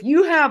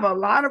you have a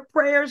lot of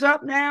prayers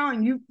up now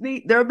and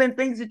there have been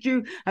things that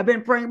you have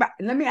been praying about,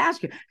 let me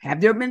ask you,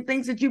 have there been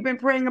things that you've been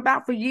praying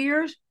about for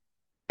years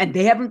and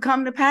they haven't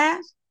come to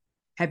pass?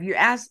 Have you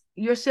asked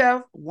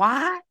yourself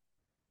why?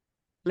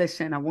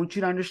 Listen, I want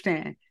you to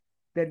understand.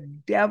 The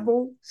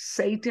devil,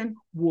 Satan,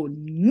 will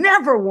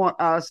never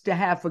want us to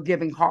have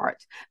forgiving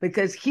hearts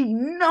because he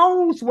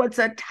knows what's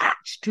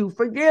attached to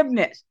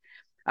forgiveness.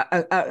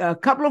 A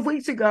couple of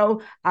weeks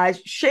ago, I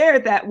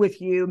shared that with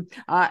you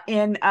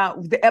in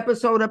the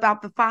episode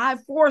about the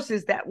 5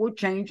 forces that will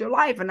change your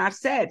life. And I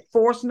said,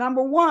 force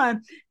number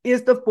 1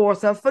 is the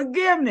force of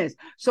forgiveness.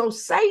 So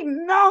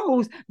Satan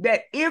knows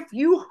that if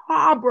you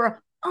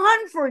harbor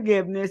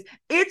unforgiveness,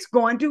 it's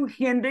going to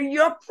hinder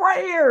your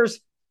prayers.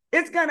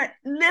 It's going to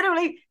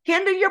literally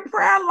hinder your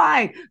prayer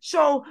life.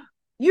 So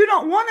you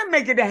don't want to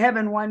make it to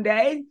heaven one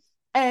day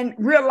and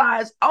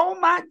realize, oh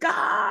my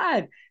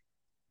God,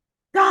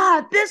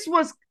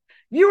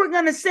 you were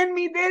going to send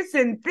me this,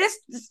 and this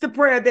is the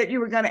prayer that you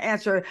were going to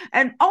answer.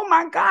 And oh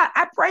my God,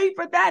 I prayed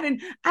for that. And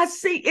I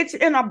see it's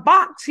in a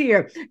box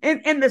here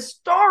in the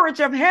storage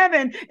of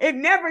heaven. It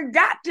never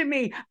got to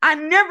me. I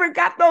never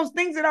got those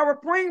things that I was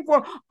praying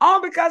for,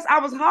 all because I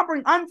was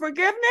harboring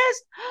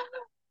unforgiveness.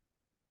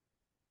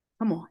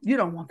 Come on, you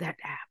don't want that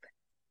to happen.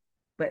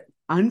 But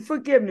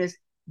unforgiveness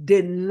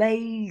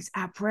delays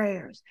our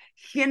prayers,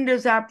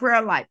 hinders our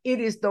prayer life. It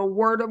is the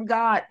word of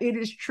God. It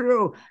is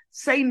true.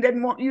 Satan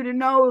doesn't want you to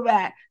know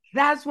that.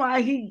 That's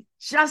why he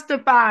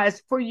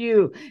justifies for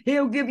you.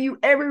 He'll give you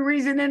every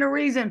reason in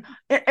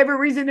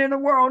the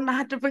world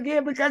not to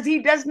forgive, because he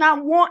does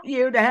not want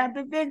you to have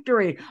the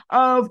victory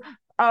of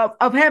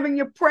having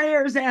your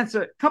prayers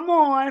answered. Come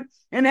on.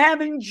 And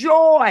having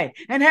joy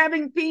and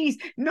having peace.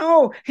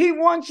 No, he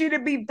wants you to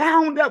be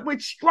bound up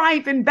with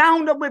strife and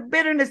bound up with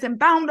bitterness and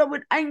bound up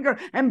with anger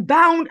and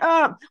bound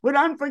up with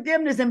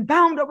unforgiveness and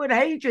bound up with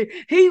hatred.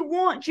 He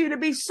wants you to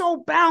be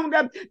so bound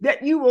up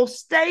that you will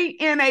stay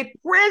in a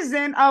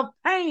prison of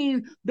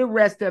pain the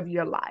rest of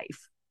your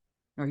life.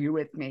 Are you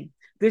with me?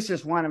 This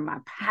is one of my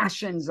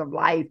passions of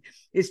life,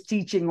 is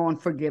teaching on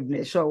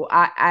forgiveness. So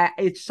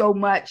it's so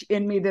much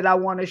in me that I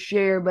want to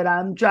share, but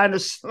I'm trying to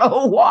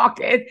slow walk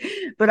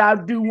it. But I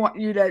do want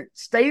you to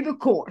stay the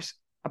course.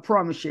 I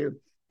promise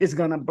you, it's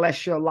going to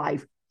bless your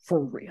life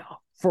for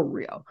real, for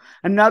real.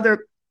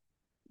 Another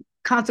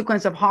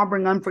consequence of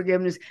harboring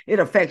unforgiveness, it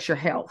affects your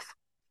health.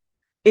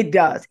 It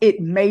does.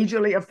 It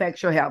majorly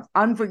affects your health.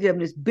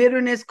 Unforgiveness,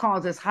 bitterness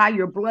causes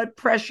higher blood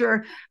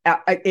pressure.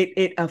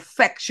 It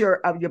affects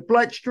your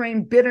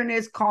bloodstream.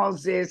 Bitterness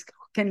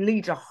can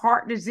lead to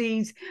heart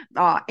disease.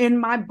 In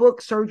my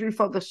book, Surgery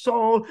for the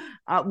Soul,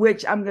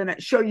 which I'm going to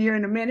show you here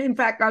in a minute. In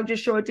fact, I'll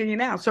just show it to you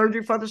now.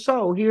 Surgery for the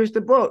Soul. Here's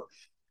the book.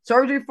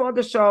 Surgery for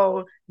the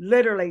Soul,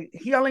 literally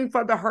healing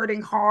for the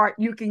hurting heart.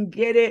 You can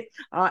get it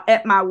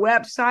at my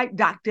website,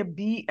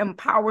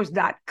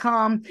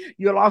 drbempowers.com.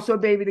 You'll also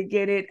be able to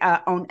get it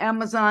on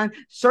Amazon.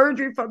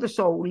 Surgery for the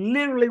Soul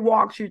literally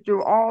walks you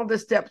through all the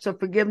steps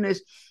of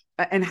forgiveness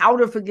and how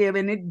to forgive.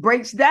 And it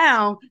breaks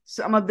down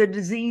some of the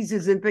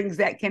diseases and things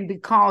that can be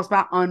caused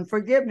by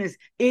unforgiveness.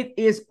 It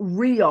is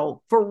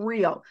real, for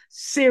real.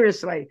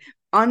 Seriously.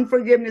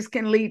 Unforgiveness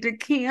can lead to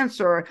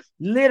cancer.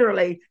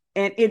 Literally,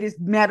 and it is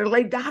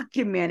medically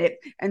documented.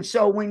 And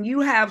so when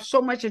you have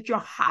so much that you're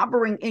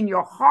harboring in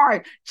your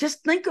heart,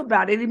 just think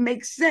about it. It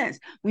makes sense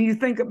when you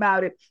think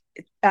about it.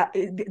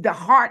 The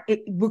heart,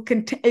 it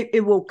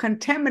will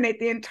contaminate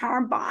the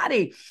entire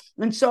body.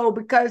 And so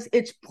because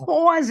it's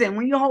poison,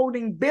 when you're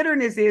holding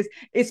bitterness,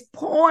 it's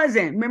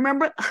poison.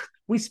 Remember,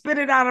 we spit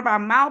it out of our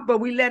mouth, but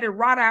we let it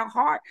rot our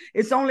heart.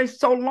 It's only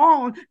so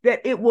long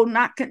that it will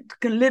not can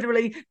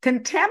literally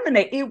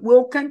contaminate. It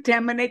will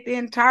contaminate the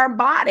entire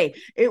body.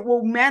 It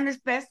will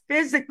manifest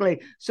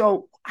physically.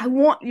 So I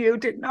want you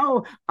to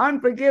know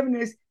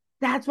unforgiveness,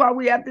 that's why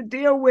we have to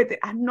deal with it.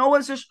 I know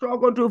it's a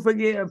struggle to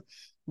forgive.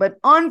 But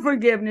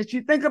unforgiveness,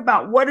 you think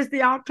about what is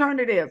the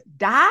alternative?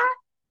 Die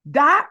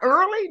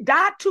early,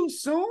 die too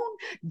soon,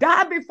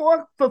 die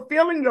before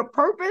fulfilling your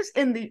purpose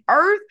in the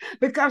earth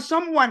because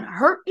someone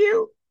hurt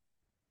you.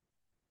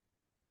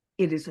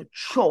 It is a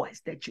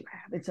choice that you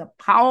have. It's a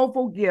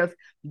powerful gift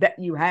that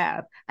you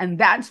have. And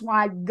that's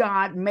why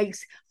God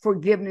makes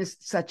forgiveness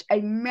such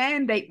a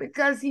mandate,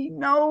 because he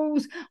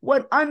knows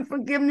what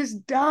unforgiveness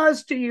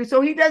does to you.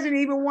 So he doesn't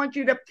even want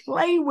you to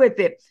play with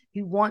it.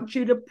 He wants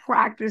you to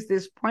practice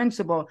this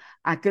principle.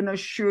 I can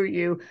assure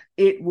you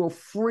it will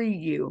free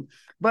you.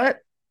 But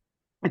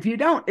if you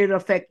don't, it'll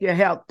affect your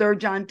health. 3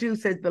 John 2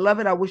 says,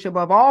 beloved, I wish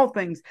above all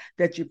things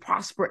that you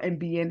prosper and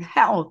be in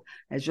health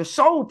as your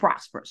soul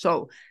prospers.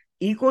 So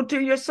equal to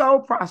your soul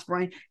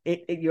prospering,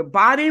 your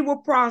body will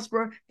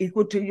prosper,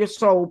 equal to your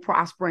soul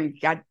prospering.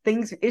 You got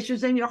things,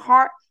 issues in your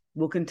heart,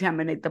 will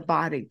contaminate the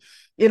body.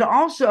 It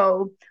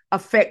also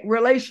affect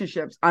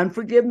relationships.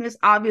 Unforgiveness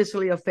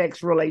obviously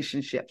affects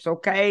relationships,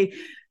 okay?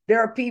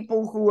 There are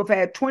people who have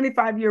had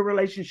 25-year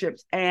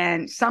relationships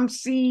and some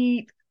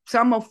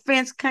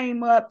offense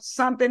came up,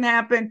 something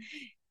happened,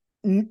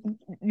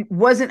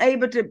 wasn't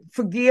able to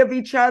forgive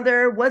each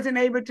other, wasn't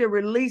able to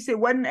release it,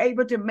 wasn't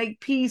able to make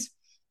peace.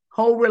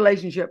 Whole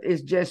relationship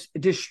is just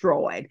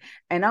destroyed.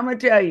 And I'm going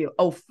to tell you,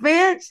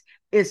 offense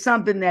is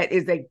something that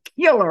is a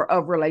killer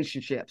of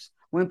relationships.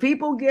 When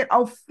people get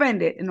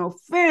offended, an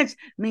offense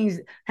means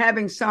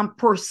having some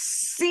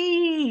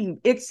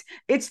perceived,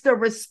 it's the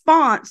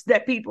response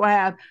that people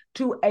have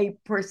to a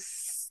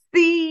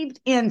perceived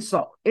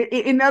insult.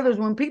 In other words,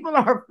 when people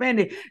are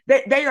offended,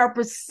 they are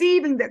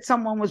perceiving that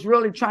someone was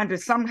really trying to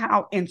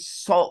somehow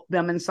insult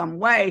them in some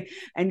way,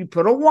 and you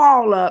put a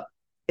wall up,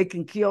 it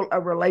can kill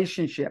a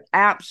relationship.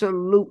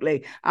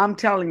 Absolutely. I'm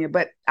telling you.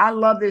 But I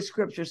love this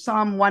scripture.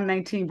 Psalm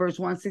 119, verse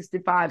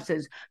 165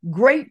 says,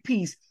 great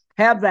peace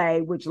have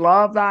they which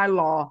love thy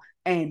law,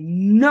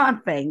 and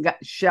nothing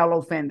shall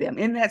offend them.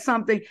 Isn't that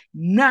something?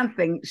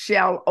 Nothing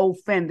shall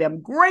offend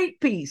them.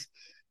 Great peace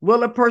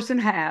will a person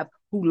have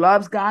who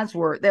loves God's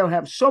word. They'll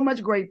have so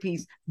much great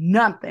peace.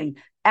 Nothing,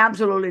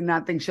 absolutely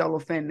nothing shall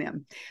offend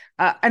them.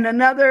 And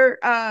another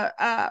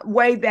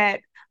way that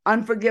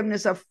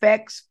unforgiveness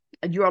affects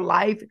your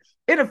life,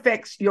 it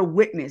affects your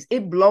witness.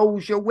 It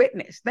blows your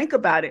witness. Think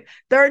about it.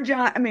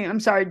 John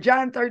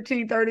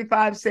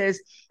 13:35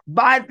 says,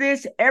 by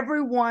this,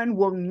 everyone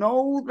will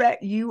know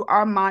that you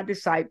are my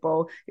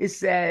disciple. It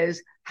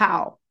says,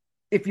 how?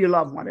 If you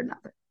love one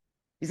another.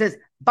 He says,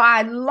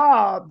 by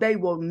love, they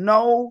will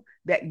know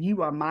that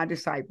you are my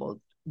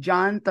disciple.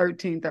 John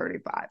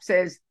 13:35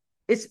 says,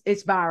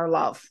 it's by our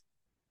love.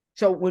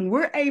 So when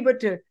we're able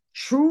to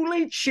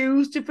truly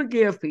choose to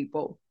forgive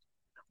people,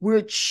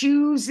 we're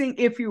choosing,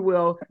 if you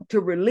will, to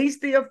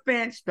release the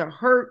offense, the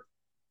hurt,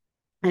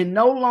 and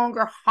no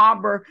longer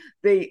harbor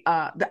the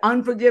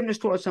unforgiveness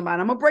towards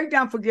somebody. I'm going to break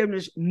down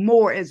forgiveness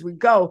more as we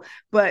go,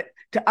 but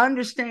to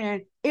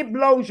understand, it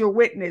blows your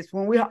witness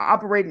when we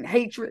operate in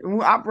hatred, when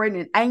we're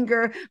operating in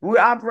anger, when we're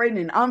operating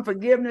in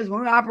unforgiveness,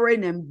 when we're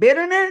operating in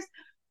bitterness,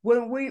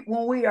 when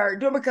we are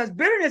doing, because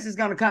bitterness is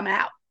going to come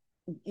out.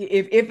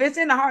 If it's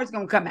in the heart, it's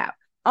going to come out.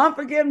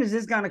 Unforgiveness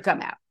is going to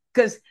come out.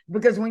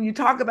 Because when you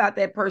talk about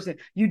that person,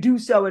 you do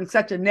so in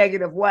such a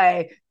negative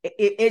way.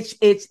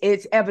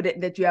 It's evident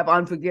that you have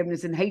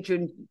unforgiveness and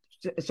hatred and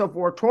so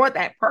forth toward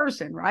that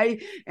person,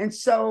 right? And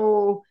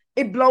so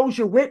it blows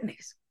your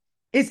witness.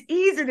 It's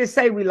easy to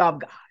say we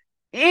love God.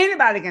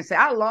 Anybody can say,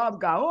 I love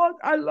God. Oh,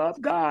 I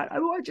love God.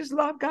 Oh, I just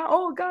love God.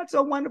 Oh, God's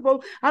so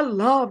wonderful. I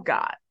love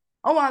God.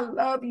 Oh, I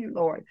love you,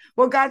 Lord.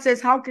 Well, God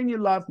says, how can you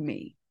love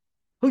me,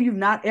 who you've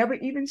not ever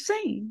even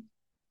seen?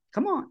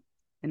 Come on.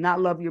 And not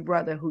love your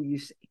brother who you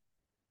see.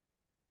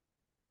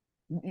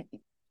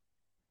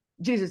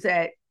 Jesus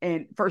said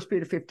in 1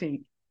 Peter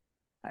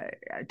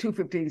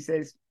 2:15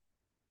 says,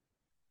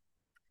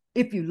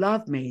 if you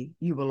love me,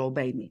 you will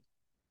obey me.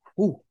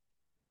 Ooh.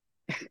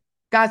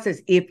 God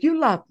says, if you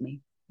love me,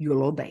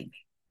 you'll obey me.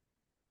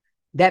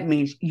 That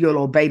means you'll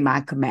obey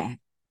my command.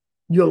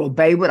 You'll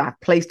obey what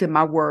I've placed in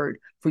my word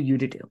for you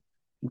to do.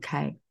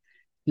 Okay.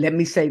 Let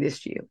me say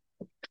this to you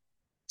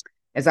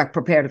as I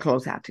prepare to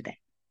close out today.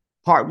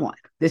 Part 1.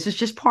 This is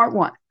just part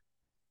 1.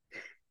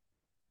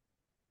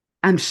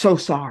 I'm so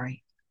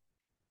sorry.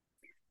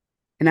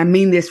 And I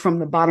mean this from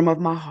the bottom of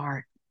my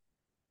heart.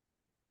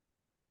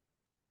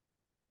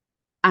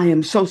 I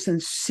am so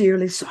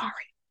sincerely sorry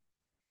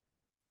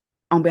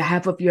on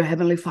behalf of your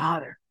Heavenly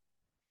Father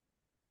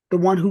the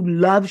one who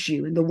loves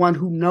you and the one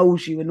who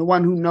knows you and the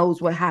one who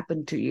knows what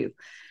happened to you,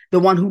 the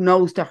one who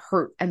knows the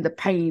hurt and the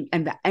pain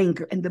and the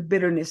anger and the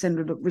bitterness and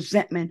the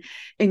resentment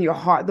in your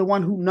heart, the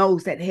one who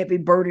knows that heavy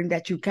burden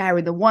that you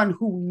carry, the one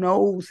who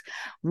knows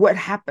what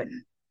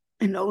happened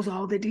and knows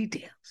all the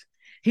details.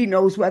 He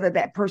knows whether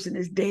that person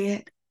is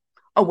dead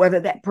or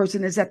whether that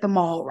person is at the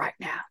mall right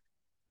now.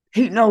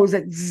 He knows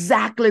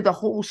exactly the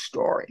whole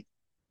story.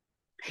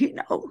 He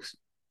knows.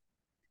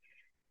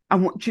 I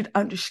want you to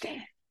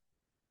understand.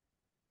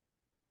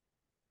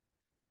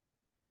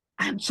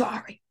 I'm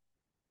sorry.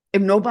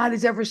 If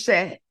nobody's ever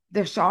said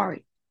they're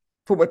sorry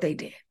for what they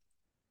did,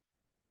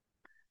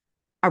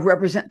 I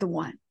represent the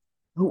one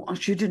who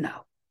wants you to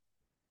know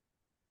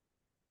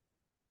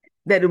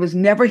that it was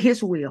never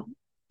his will,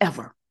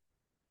 ever.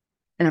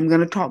 And I'm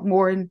going to talk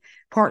more in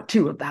part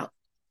 2 about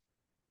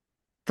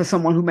for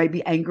someone who may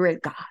be angry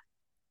at God.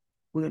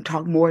 We're going to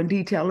talk more in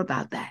detail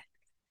about that.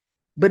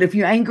 But if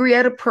you're angry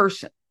at a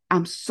person,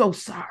 I'm so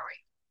sorry.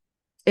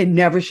 It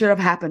never should have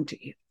happened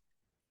to you.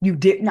 You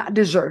did not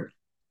deserve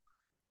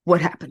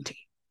what happened to you.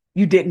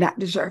 You did not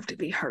deserve to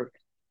be hurt.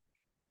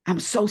 I'm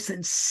so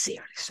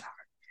sincerely sorry.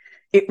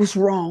 It was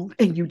wrong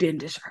and you didn't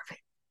deserve it.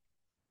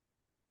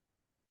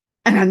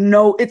 And I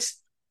know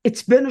it's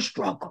been a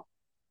struggle.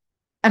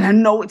 And I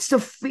know it's the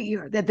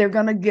fear that they're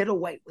going to get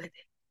away with it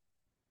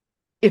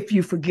if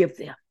you forgive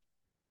them.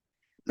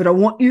 But I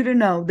want you to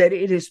know that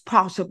it is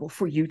possible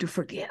for you to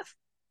forgive.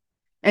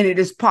 And it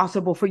is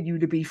possible for you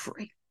to be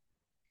free.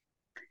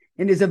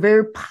 And it's a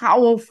very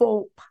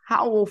powerful,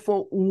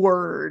 powerful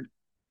word.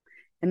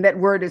 And that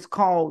word is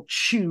called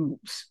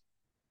choose.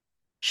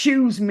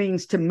 Choose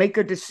means to make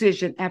a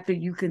decision after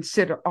you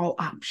consider all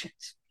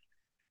options.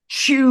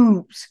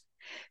 Choose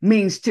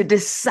means to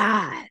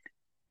decide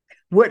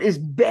what is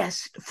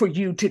best for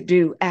you to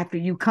do after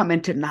you come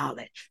into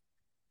knowledge.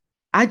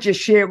 I just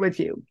shared with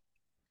you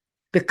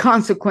the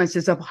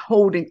consequences of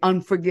holding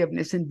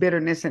unforgiveness and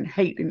bitterness and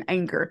hate and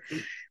anger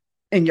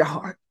in your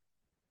heart.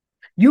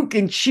 You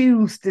can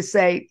choose to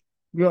say,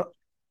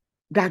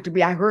 Dr.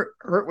 B, I heard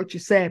what you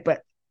said,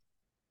 but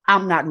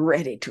I'm not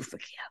ready to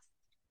forgive.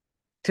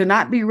 To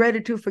not be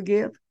ready to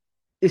forgive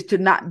is to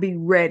not be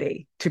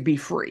ready to be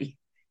free.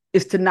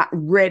 It's to not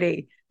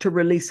ready to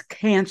release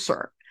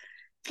cancerous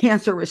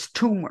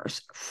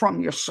tumors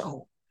from your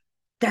soul.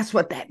 That's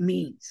what that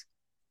means.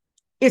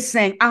 It's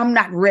saying, I'm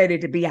not ready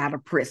to be out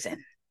of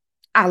prison.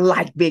 I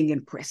like being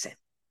in prison.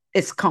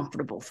 It's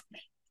comfortable for me.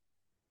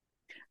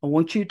 I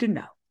want you to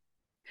know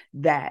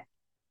that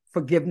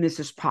forgiveness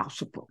is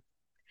possible.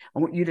 I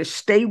want you to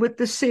stay with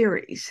the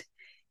series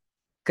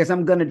because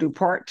I'm going to do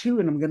part 2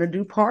 and I'm going to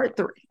do part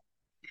 3.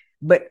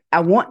 But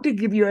I want to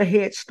give you a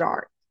head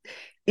start.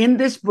 In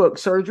this book,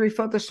 Surgery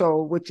for the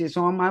Soul, which is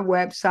on my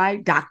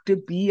website,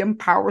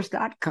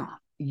 drbempowers.com,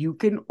 you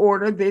can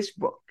order this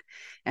book.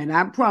 And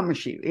I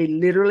promise you, it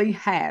literally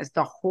has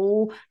the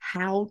whole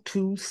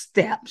how-to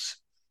steps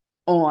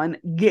on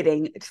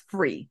getting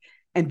free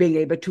and being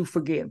able to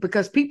forgive.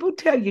 Because people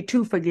tell you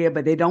to forgive,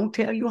 but they don't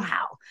tell you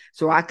how.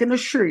 So I can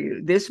assure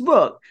you, this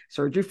book,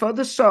 Surgery for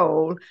the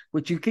Soul,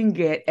 which you can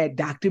get at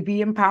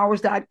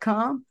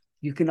drbempowers.com,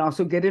 you can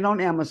also get it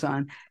on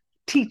Amazon,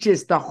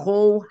 teaches the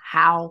whole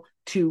how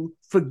to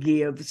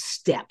forgive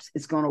steps.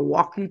 It's going to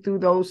walk you through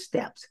those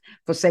steps.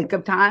 For sake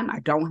of time, I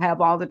don't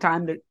have all the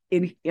time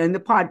in the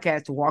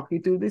podcast to walk you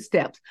through the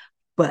steps,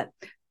 but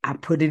I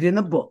put it in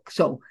the book.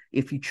 So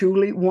if you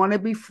truly want to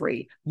be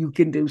free, you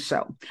can do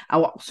so. I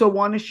also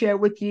want to share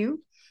with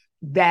you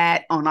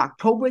that on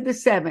October the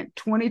 7th,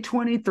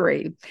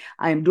 2023,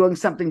 I am doing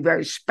something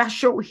very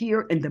special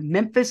here in the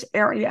Memphis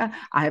area.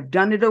 I have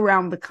done it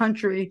around the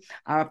country.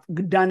 I've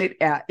done it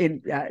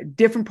in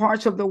different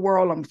parts of the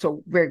world. I'm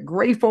so very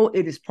grateful.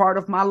 It is part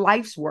of my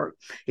life's work.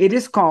 It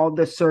is called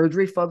the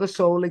Surgery for the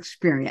Soul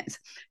Experience.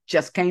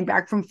 Just came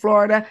back from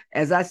Florida,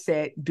 as I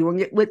said, doing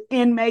it with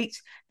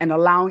inmates and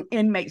allowing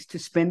inmates to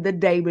spend the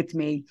day with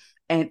me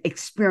and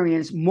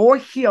experience more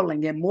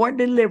healing and more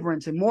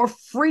deliverance and more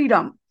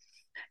freedom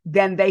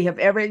than they have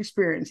ever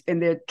experienced in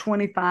their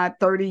 25,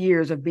 30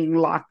 years of being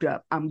locked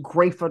up. I'm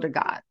grateful to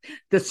God.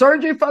 The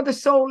Surgery for the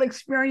Soul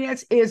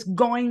Experience is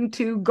going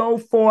to go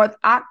forth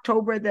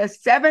October the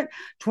 7th,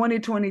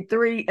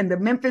 2023 in the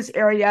Memphis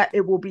area.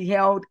 It will be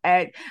held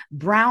at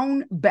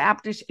Brown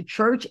Baptist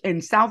Church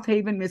in South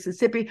Haven,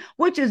 Mississippi,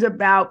 which is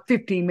about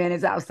 15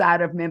 minutes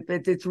outside of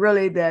Memphis. It's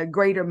really the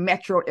greater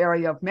metro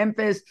area of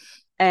Memphis.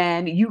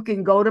 And you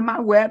can go to my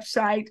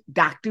website,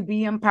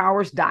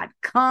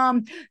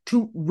 drbempowers.com,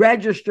 to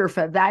register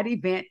for that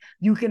event.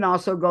 You can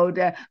also go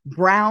to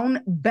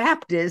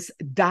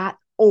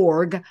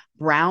brownbaptist.org,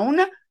 brown,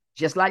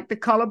 just like the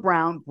color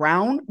brown,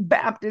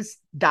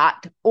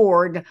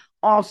 brownbaptist.org,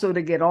 also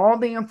to get all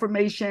the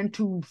information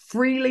to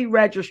freely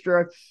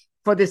register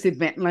for this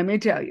event. Let me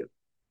tell you,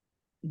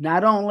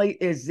 not only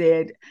is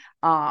it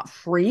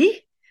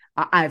free,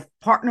 I've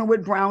partnered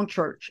with Brown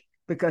Church,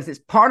 because it's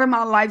part of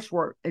my life's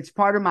work. It's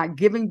part of my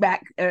giving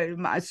back,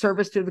 my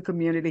service to the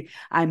community.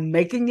 I'm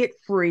making it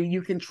free.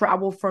 You can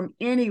travel from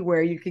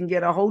anywhere. You can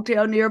get a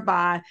hotel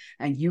nearby,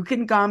 and you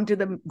can come to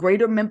the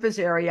greater Memphis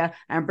area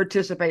and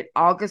participate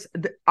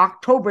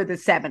October the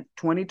 7th,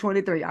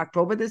 2023,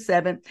 October the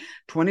 7th,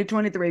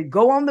 2023.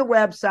 Go on the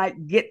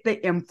website, get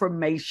the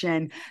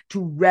information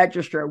to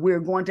register. We're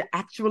going to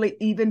actually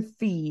even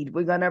feed.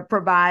 We're going to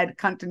provide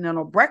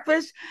continental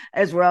breakfast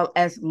as well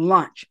as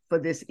lunch for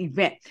this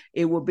event.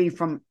 It will be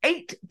from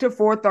 8 to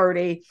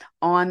 4:30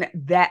 on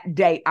that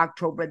day,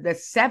 October the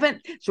 7th.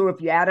 So if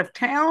you're out of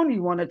town,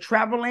 you want to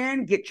travel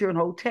in, get you a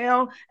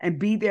hotel and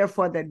be there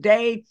for the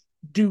day,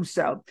 do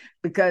so,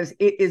 because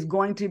it is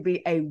going to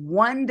be a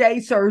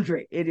one-day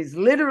surgery. It is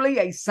literally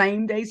a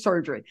same-day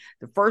surgery.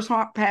 The first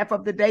half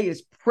of the day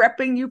is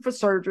prepping you for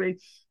surgery.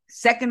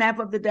 Second half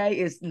of the day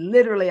is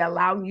literally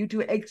allowing you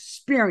to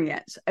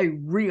experience a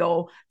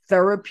real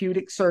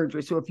therapeutic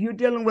surgery. So if you're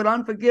dealing with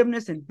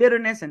unforgiveness and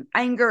bitterness and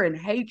anger and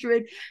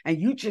hatred, and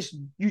you just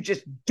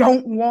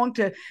don't want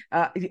to,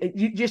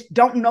 you just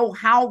don't know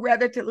how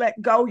rather to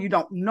let go, you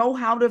don't know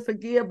how to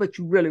forgive, but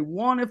you really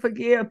want to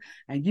forgive,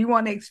 and you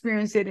want to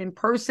experience it in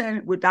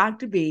person with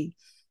Dr. B,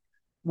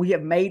 we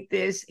have made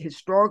this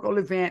historical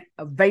event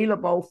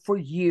available for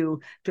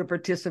you to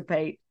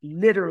participate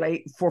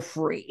literally for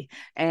free.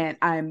 And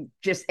I'm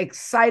just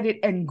excited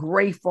and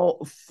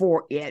grateful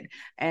for it.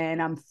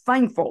 And I'm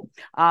thankful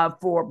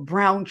for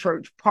Brown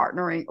Church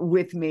partnering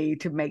with me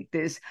to make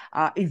this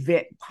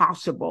event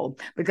possible,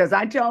 because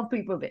I tell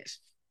people this: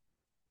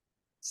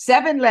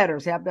 7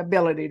 letters have the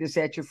ability to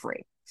set you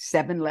free.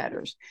 7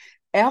 letters.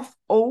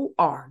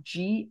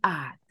 FORGIVE.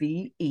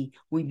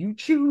 When you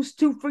choose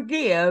to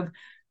forgive,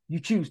 you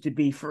choose to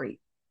be free.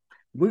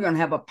 We're going to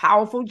have a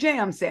powerful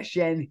jam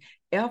session.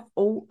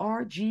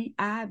 FORGIVE.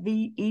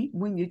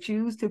 When you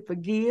choose to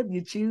forgive,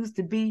 you choose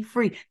to be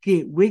free.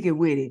 Get wicked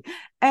with it.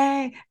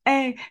 And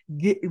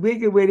get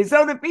wicked with it.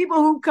 So the people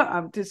who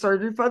come to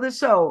Surgery for the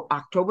Soul,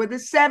 October the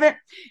 7th,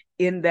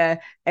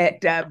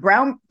 at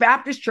Brown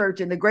Baptist Church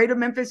in the greater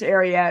Memphis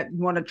area. You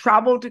want to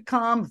travel to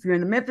come. If you're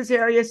in the Memphis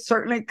area,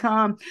 certainly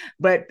come.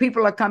 But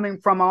people are coming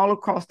from all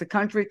across the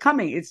country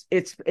coming.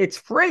 It's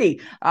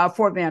free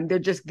for them. They're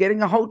just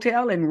getting a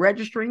hotel and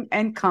registering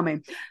and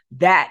coming.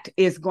 That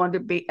is going to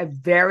be a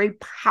very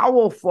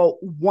powerful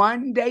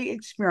one-day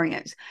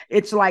experience.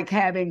 It's like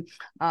having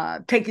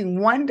taking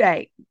one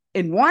day,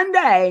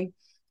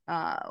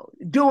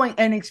 doing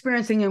and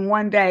experiencing in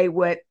one day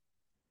what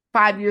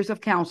 5 years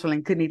of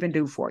counseling couldn't even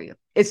do for you.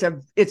 It's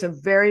a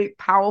very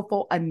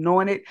powerful,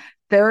 anointed,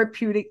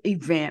 therapeutic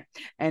event,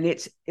 and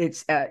it's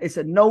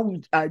a no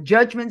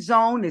judgment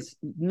zone. It's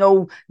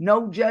no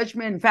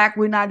judgment. In fact,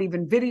 we're not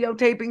even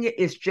videotaping it.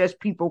 It's just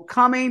people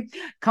coming.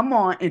 Come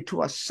on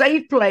into a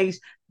safe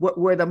place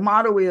where the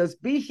motto is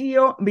be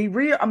healed, be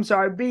real. I'm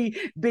sorry,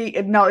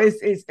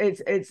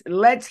 it's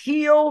let's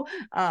heal,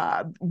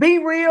 be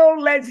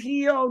real, let's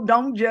heal,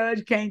 don't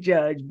judge, can't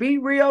judge. Be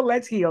real,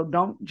 let's heal,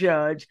 don't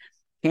judge,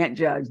 can't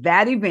judge.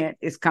 That event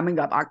is coming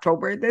up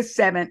October the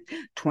 7th,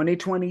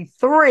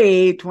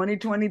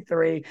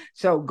 2023.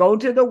 So go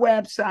to the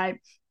website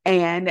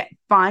and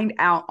find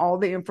out all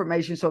the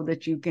information so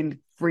that you can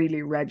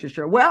freely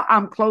register. Well,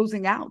 I'm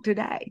closing out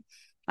today.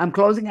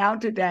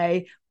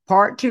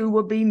 Part 2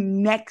 will be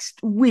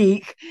next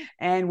week,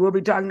 and we'll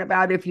be talking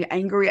about if you're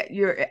angry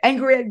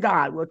at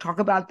God. We'll talk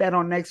about that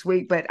on next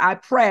week. But I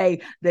pray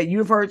that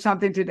you've heard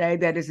something today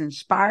that has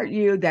inspired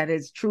you, that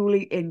has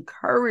truly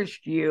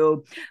encouraged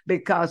you,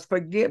 because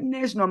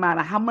forgiveness, no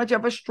matter how much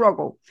of a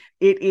struggle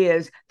it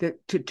is to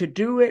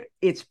do it,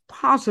 it's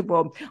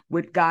possible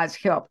with God's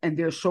help. And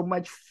there's so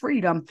much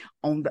freedom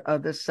on the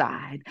other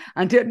side.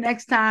 Until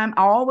next time,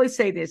 I always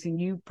say this, and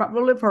you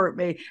probably have heard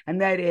me,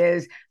 and that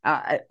is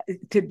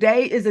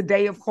today is a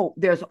day of hope.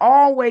 There's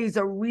always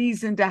a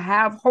reason to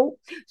have hope.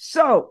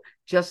 So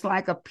just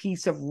like a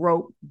piece of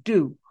rope,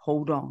 do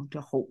hold on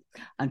to hope.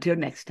 Until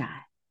next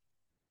time.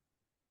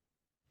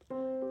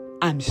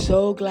 I'm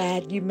so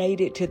glad you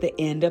made it to the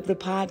end of the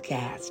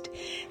podcast.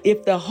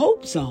 If the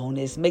Hope Zone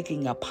is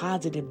making a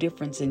positive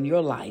difference in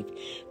your life,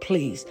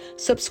 please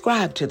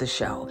subscribe to the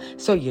show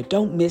so you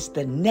don't miss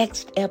the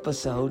next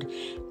episode.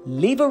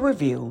 Leave a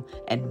review,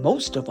 and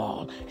most of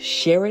all,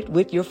 share it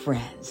with your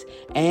friends.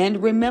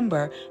 And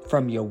remember,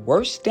 from your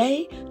worst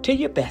day to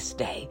your best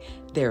day,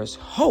 there's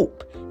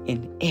hope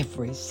in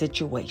every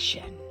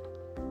situation.